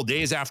a couple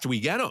days after we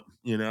get them,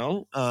 you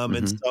know?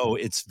 And so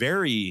it's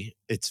very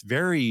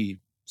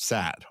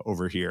sad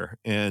over here.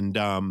 And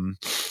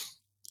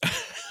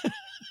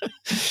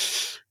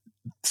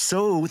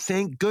so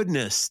thank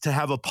goodness to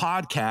have a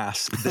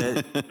podcast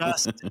that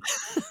just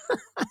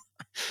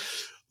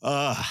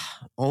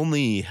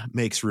only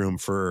makes room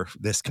for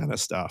this kind of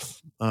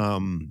stuff.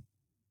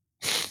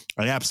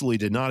 I absolutely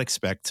did not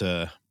expect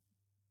to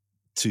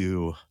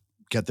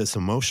get this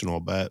emotional,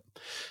 but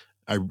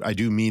I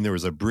do mean there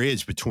was a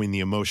bridge between the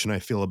emotion I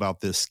feel about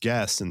this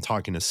guest and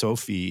talking to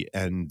Sophie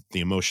and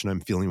the emotion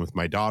I'm feeling with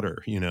my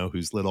daughter, you know,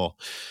 whose little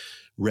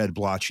red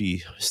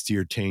blotchy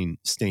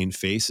stained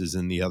face is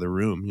in the other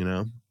room, you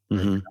know?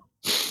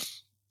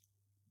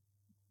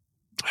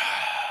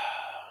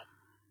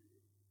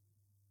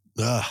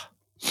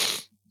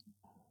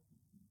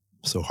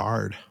 So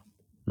hard.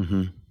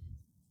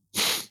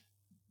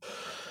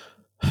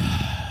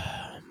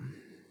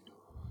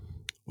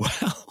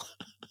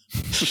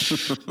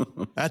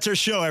 That's our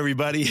show,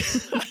 everybody.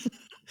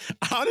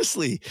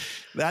 Honestly,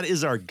 that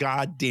is our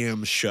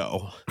goddamn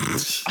show.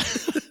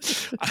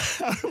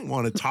 I don't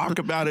want to talk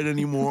about it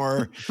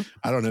anymore.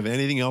 I don't have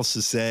anything else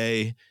to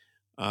say.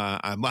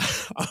 I'm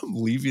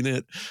leaving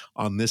it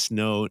on this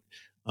note.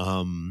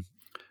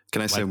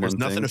 Can I say one there's thing?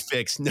 Nothing to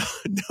fix.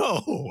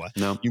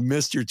 No, you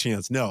missed your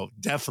chance. No,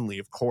 definitely,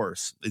 of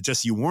course. It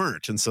just you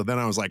weren't, and so then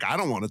I was like, I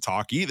don't want to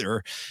talk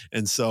either,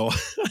 and so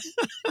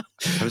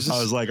I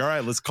was like, all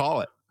right, let's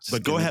call it.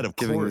 But go ahead, of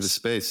course. Giving you the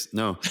space.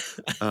 No,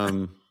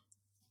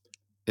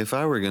 if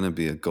I were going to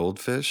be a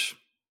goldfish,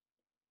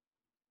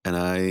 and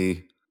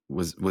I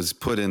was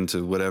put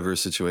into whatever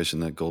situation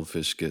that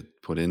goldfish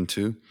get put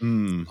into,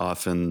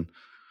 often,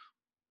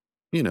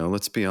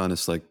 let's be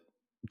honest, like,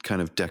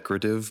 kind of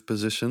decorative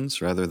positions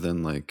rather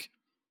than like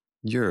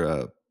you're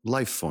a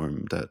life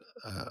form that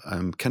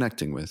I'm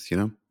connecting with,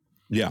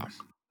 Yeah.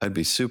 I'd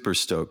be super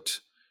stoked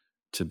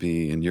to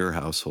be in your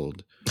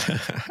household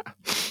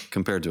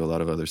compared to a lot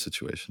of other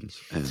situations,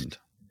 and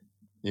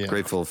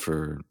grateful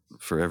for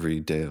every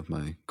day of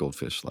my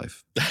goldfish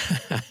life.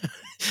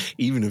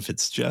 Even if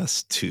it's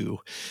just two,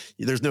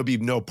 there's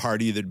no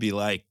party that'd be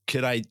like,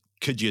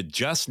 could you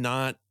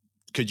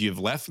have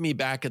left me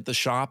back at the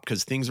shop?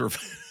 Cause things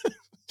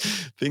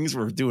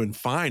were doing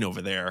fine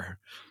over there.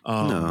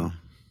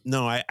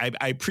 No, I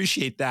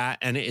appreciate that.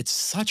 And it's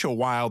such a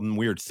wild and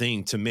weird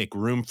thing to make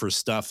room for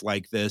stuff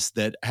like this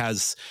that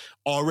has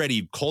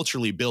already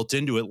culturally built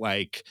into it.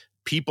 Like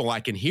people, I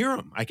can hear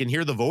them. I can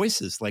hear the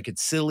voices. Like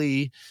it's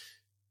silly.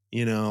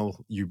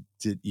 You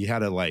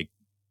had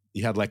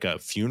like a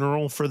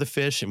funeral for the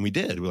fish, and we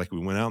did. We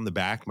went out in the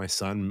back, my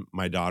son,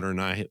 my daughter and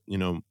I,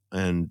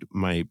 and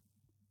my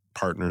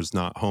partner's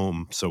not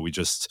home. So we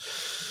just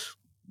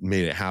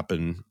made it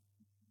happen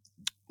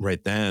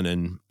right then.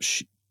 And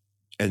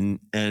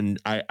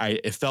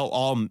it felt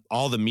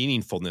all the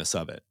meaningfulness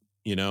of it,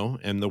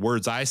 and the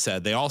words I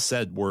said, they all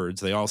said words,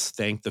 they all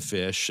thanked the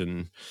fish.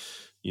 And,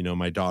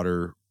 my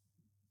daughter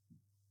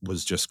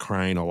was just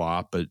crying a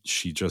lot, but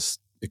she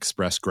just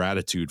expressed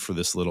gratitude for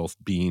this little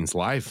being's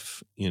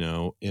life,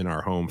 in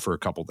our home for a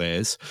couple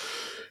days.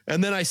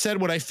 And then I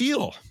said what I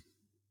feel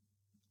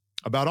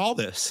about all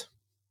this,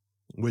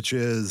 which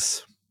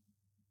is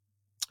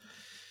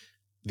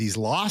these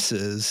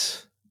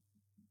losses,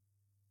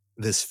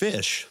 this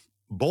fish,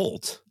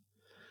 Bolt,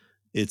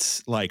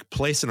 it's like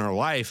place in our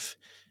life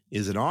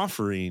is an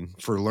offering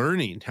for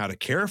learning how to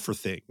care for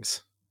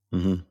things,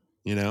 and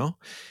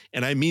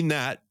I mean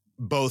that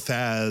both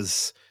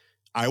as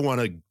I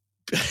want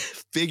to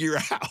figure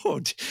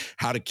out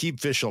how to keep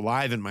fish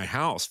alive in my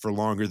house for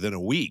longer than a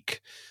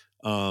week.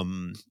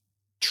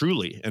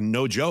 Truly, and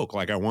no joke.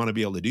 Like I want to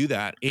be able to do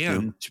that.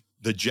 And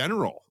the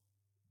general,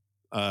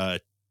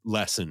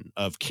 lesson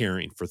of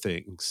caring for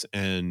things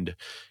and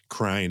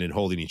crying and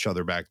holding each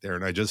other back there.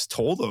 And I just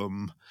told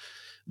them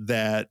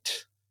that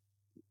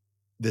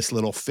this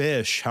little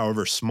fish,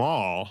 however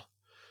small,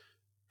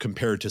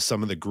 compared to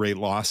some of the great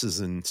losses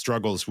and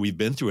struggles we've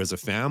been through as a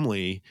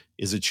family,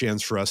 is a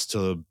chance for us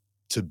to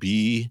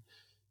be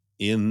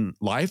in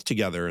life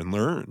together and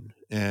learn.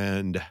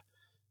 And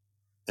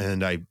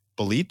I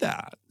believe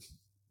that,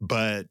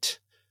 but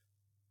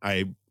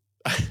I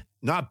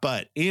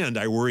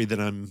worry that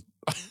I'm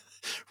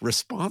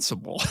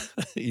responsible,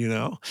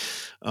 and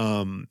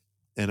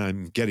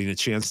I'm getting a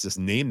chance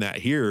to name that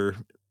here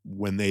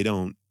when they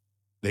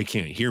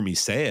can't hear me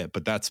say it,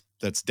 but that's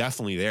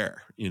definitely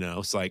there.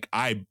 It's like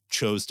I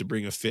chose to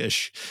bring a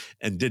fish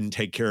and didn't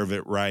take care of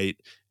it right.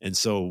 And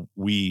so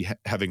we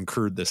have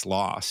incurred this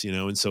loss,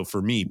 and so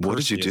for me, what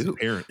did you do?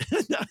 Parent,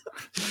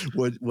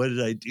 what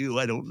did I do?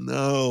 I don't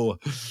know.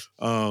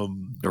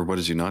 Or what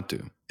did you not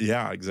do?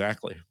 Yeah,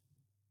 exactly.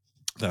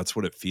 That's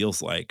what it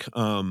feels like.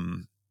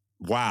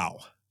 Wow.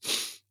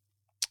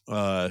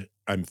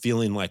 I'm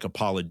feeling like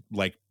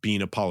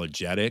being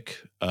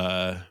apologetic,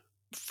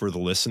 for the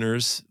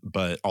listeners,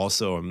 but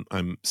also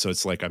so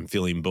it's like I'm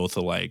feeling both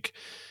alike,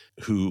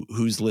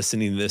 who's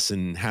listening to this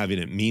and having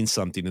it mean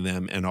something to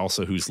them, and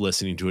also who's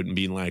listening to it and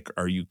being like,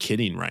 are you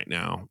kidding right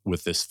now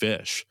with this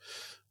fish?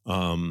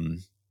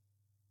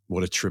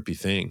 What a trippy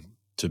thing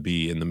to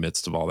be in the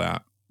midst of all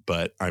that.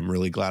 But I'm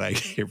really glad I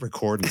hit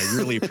record, and I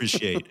really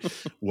appreciate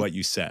what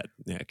you said,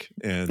 Nick,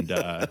 and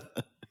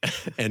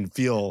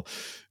feel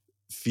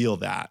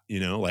that,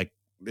 like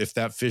if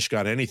that fish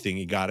got anything,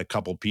 he got a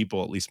couple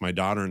people, at least my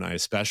daughter and I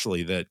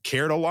especially, that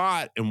cared a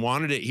lot and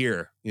wanted it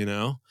here,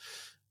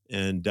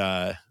 and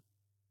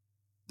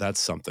that's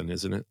something,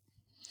 isn't it?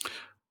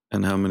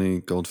 And how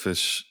many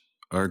goldfish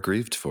are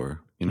grieved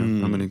for? How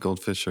many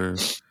goldfish are?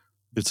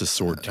 It's a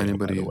swordtail,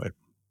 by the way.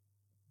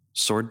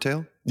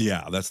 Swordtail?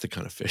 Yeah, that's the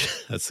kind of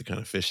fish. That's the kind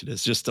of fish it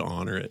is, just to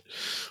honor it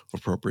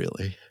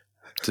appropriately.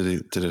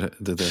 Did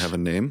they have a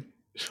name?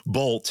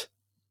 Bolt.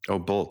 Oh,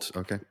 Bolt.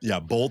 Okay. Yeah,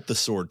 Bolt the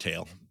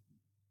swordtail.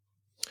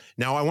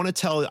 Now I want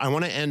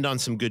to end on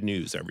some good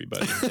news,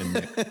 everybody.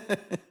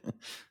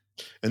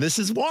 And this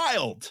is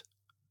wild.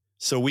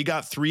 So we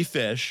got 3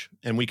 fish,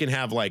 and we can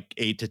have like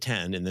 8 to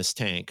 10 in this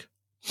tank.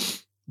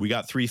 We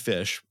got 3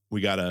 fish.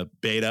 We got a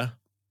beta,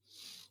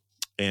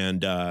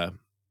 and a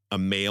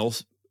male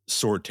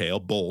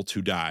swordtail, Bolt,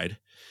 who died.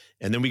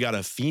 And then we got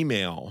a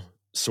female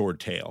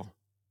swordtail,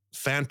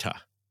 Fanta.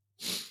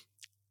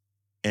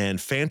 And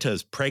Fanta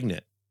is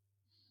pregnant.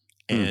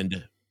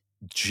 And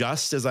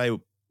just as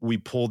we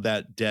pulled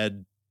that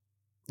dead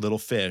little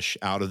fish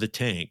out of the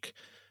tank,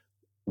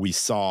 we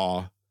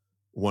saw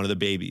one of the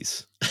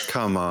babies.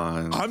 Come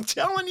on. I'm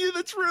telling you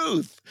the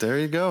truth. There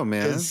you go,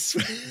 man.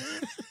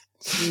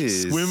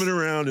 Swimming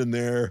around in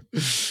there.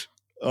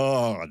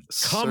 Oh,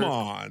 come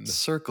on.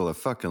 Circle of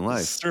fucking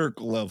life.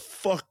 Circle of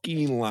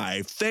fucking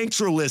life. Thanks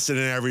for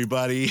listening,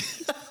 everybody.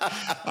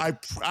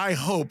 I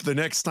hope the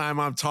next time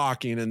I'm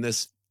talking in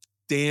this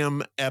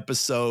damn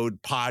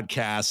episode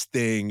podcast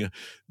thing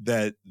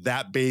that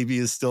baby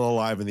is still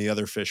alive and the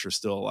other fish are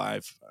still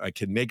alive. I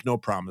can make no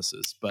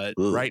promises, but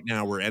right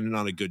now we're ending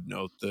on a good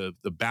note. The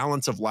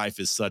balance of life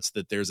is such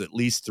that there's at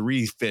least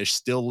 3 fish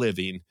still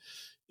living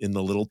in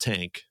the little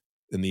tank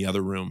in the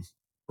other room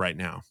right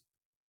now.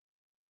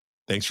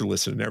 Thanks for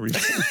listening,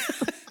 everybody.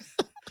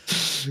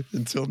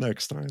 Until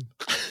next time.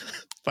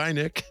 Bye,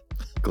 Nick.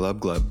 Glub,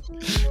 glub.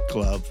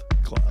 Glub,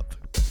 glub.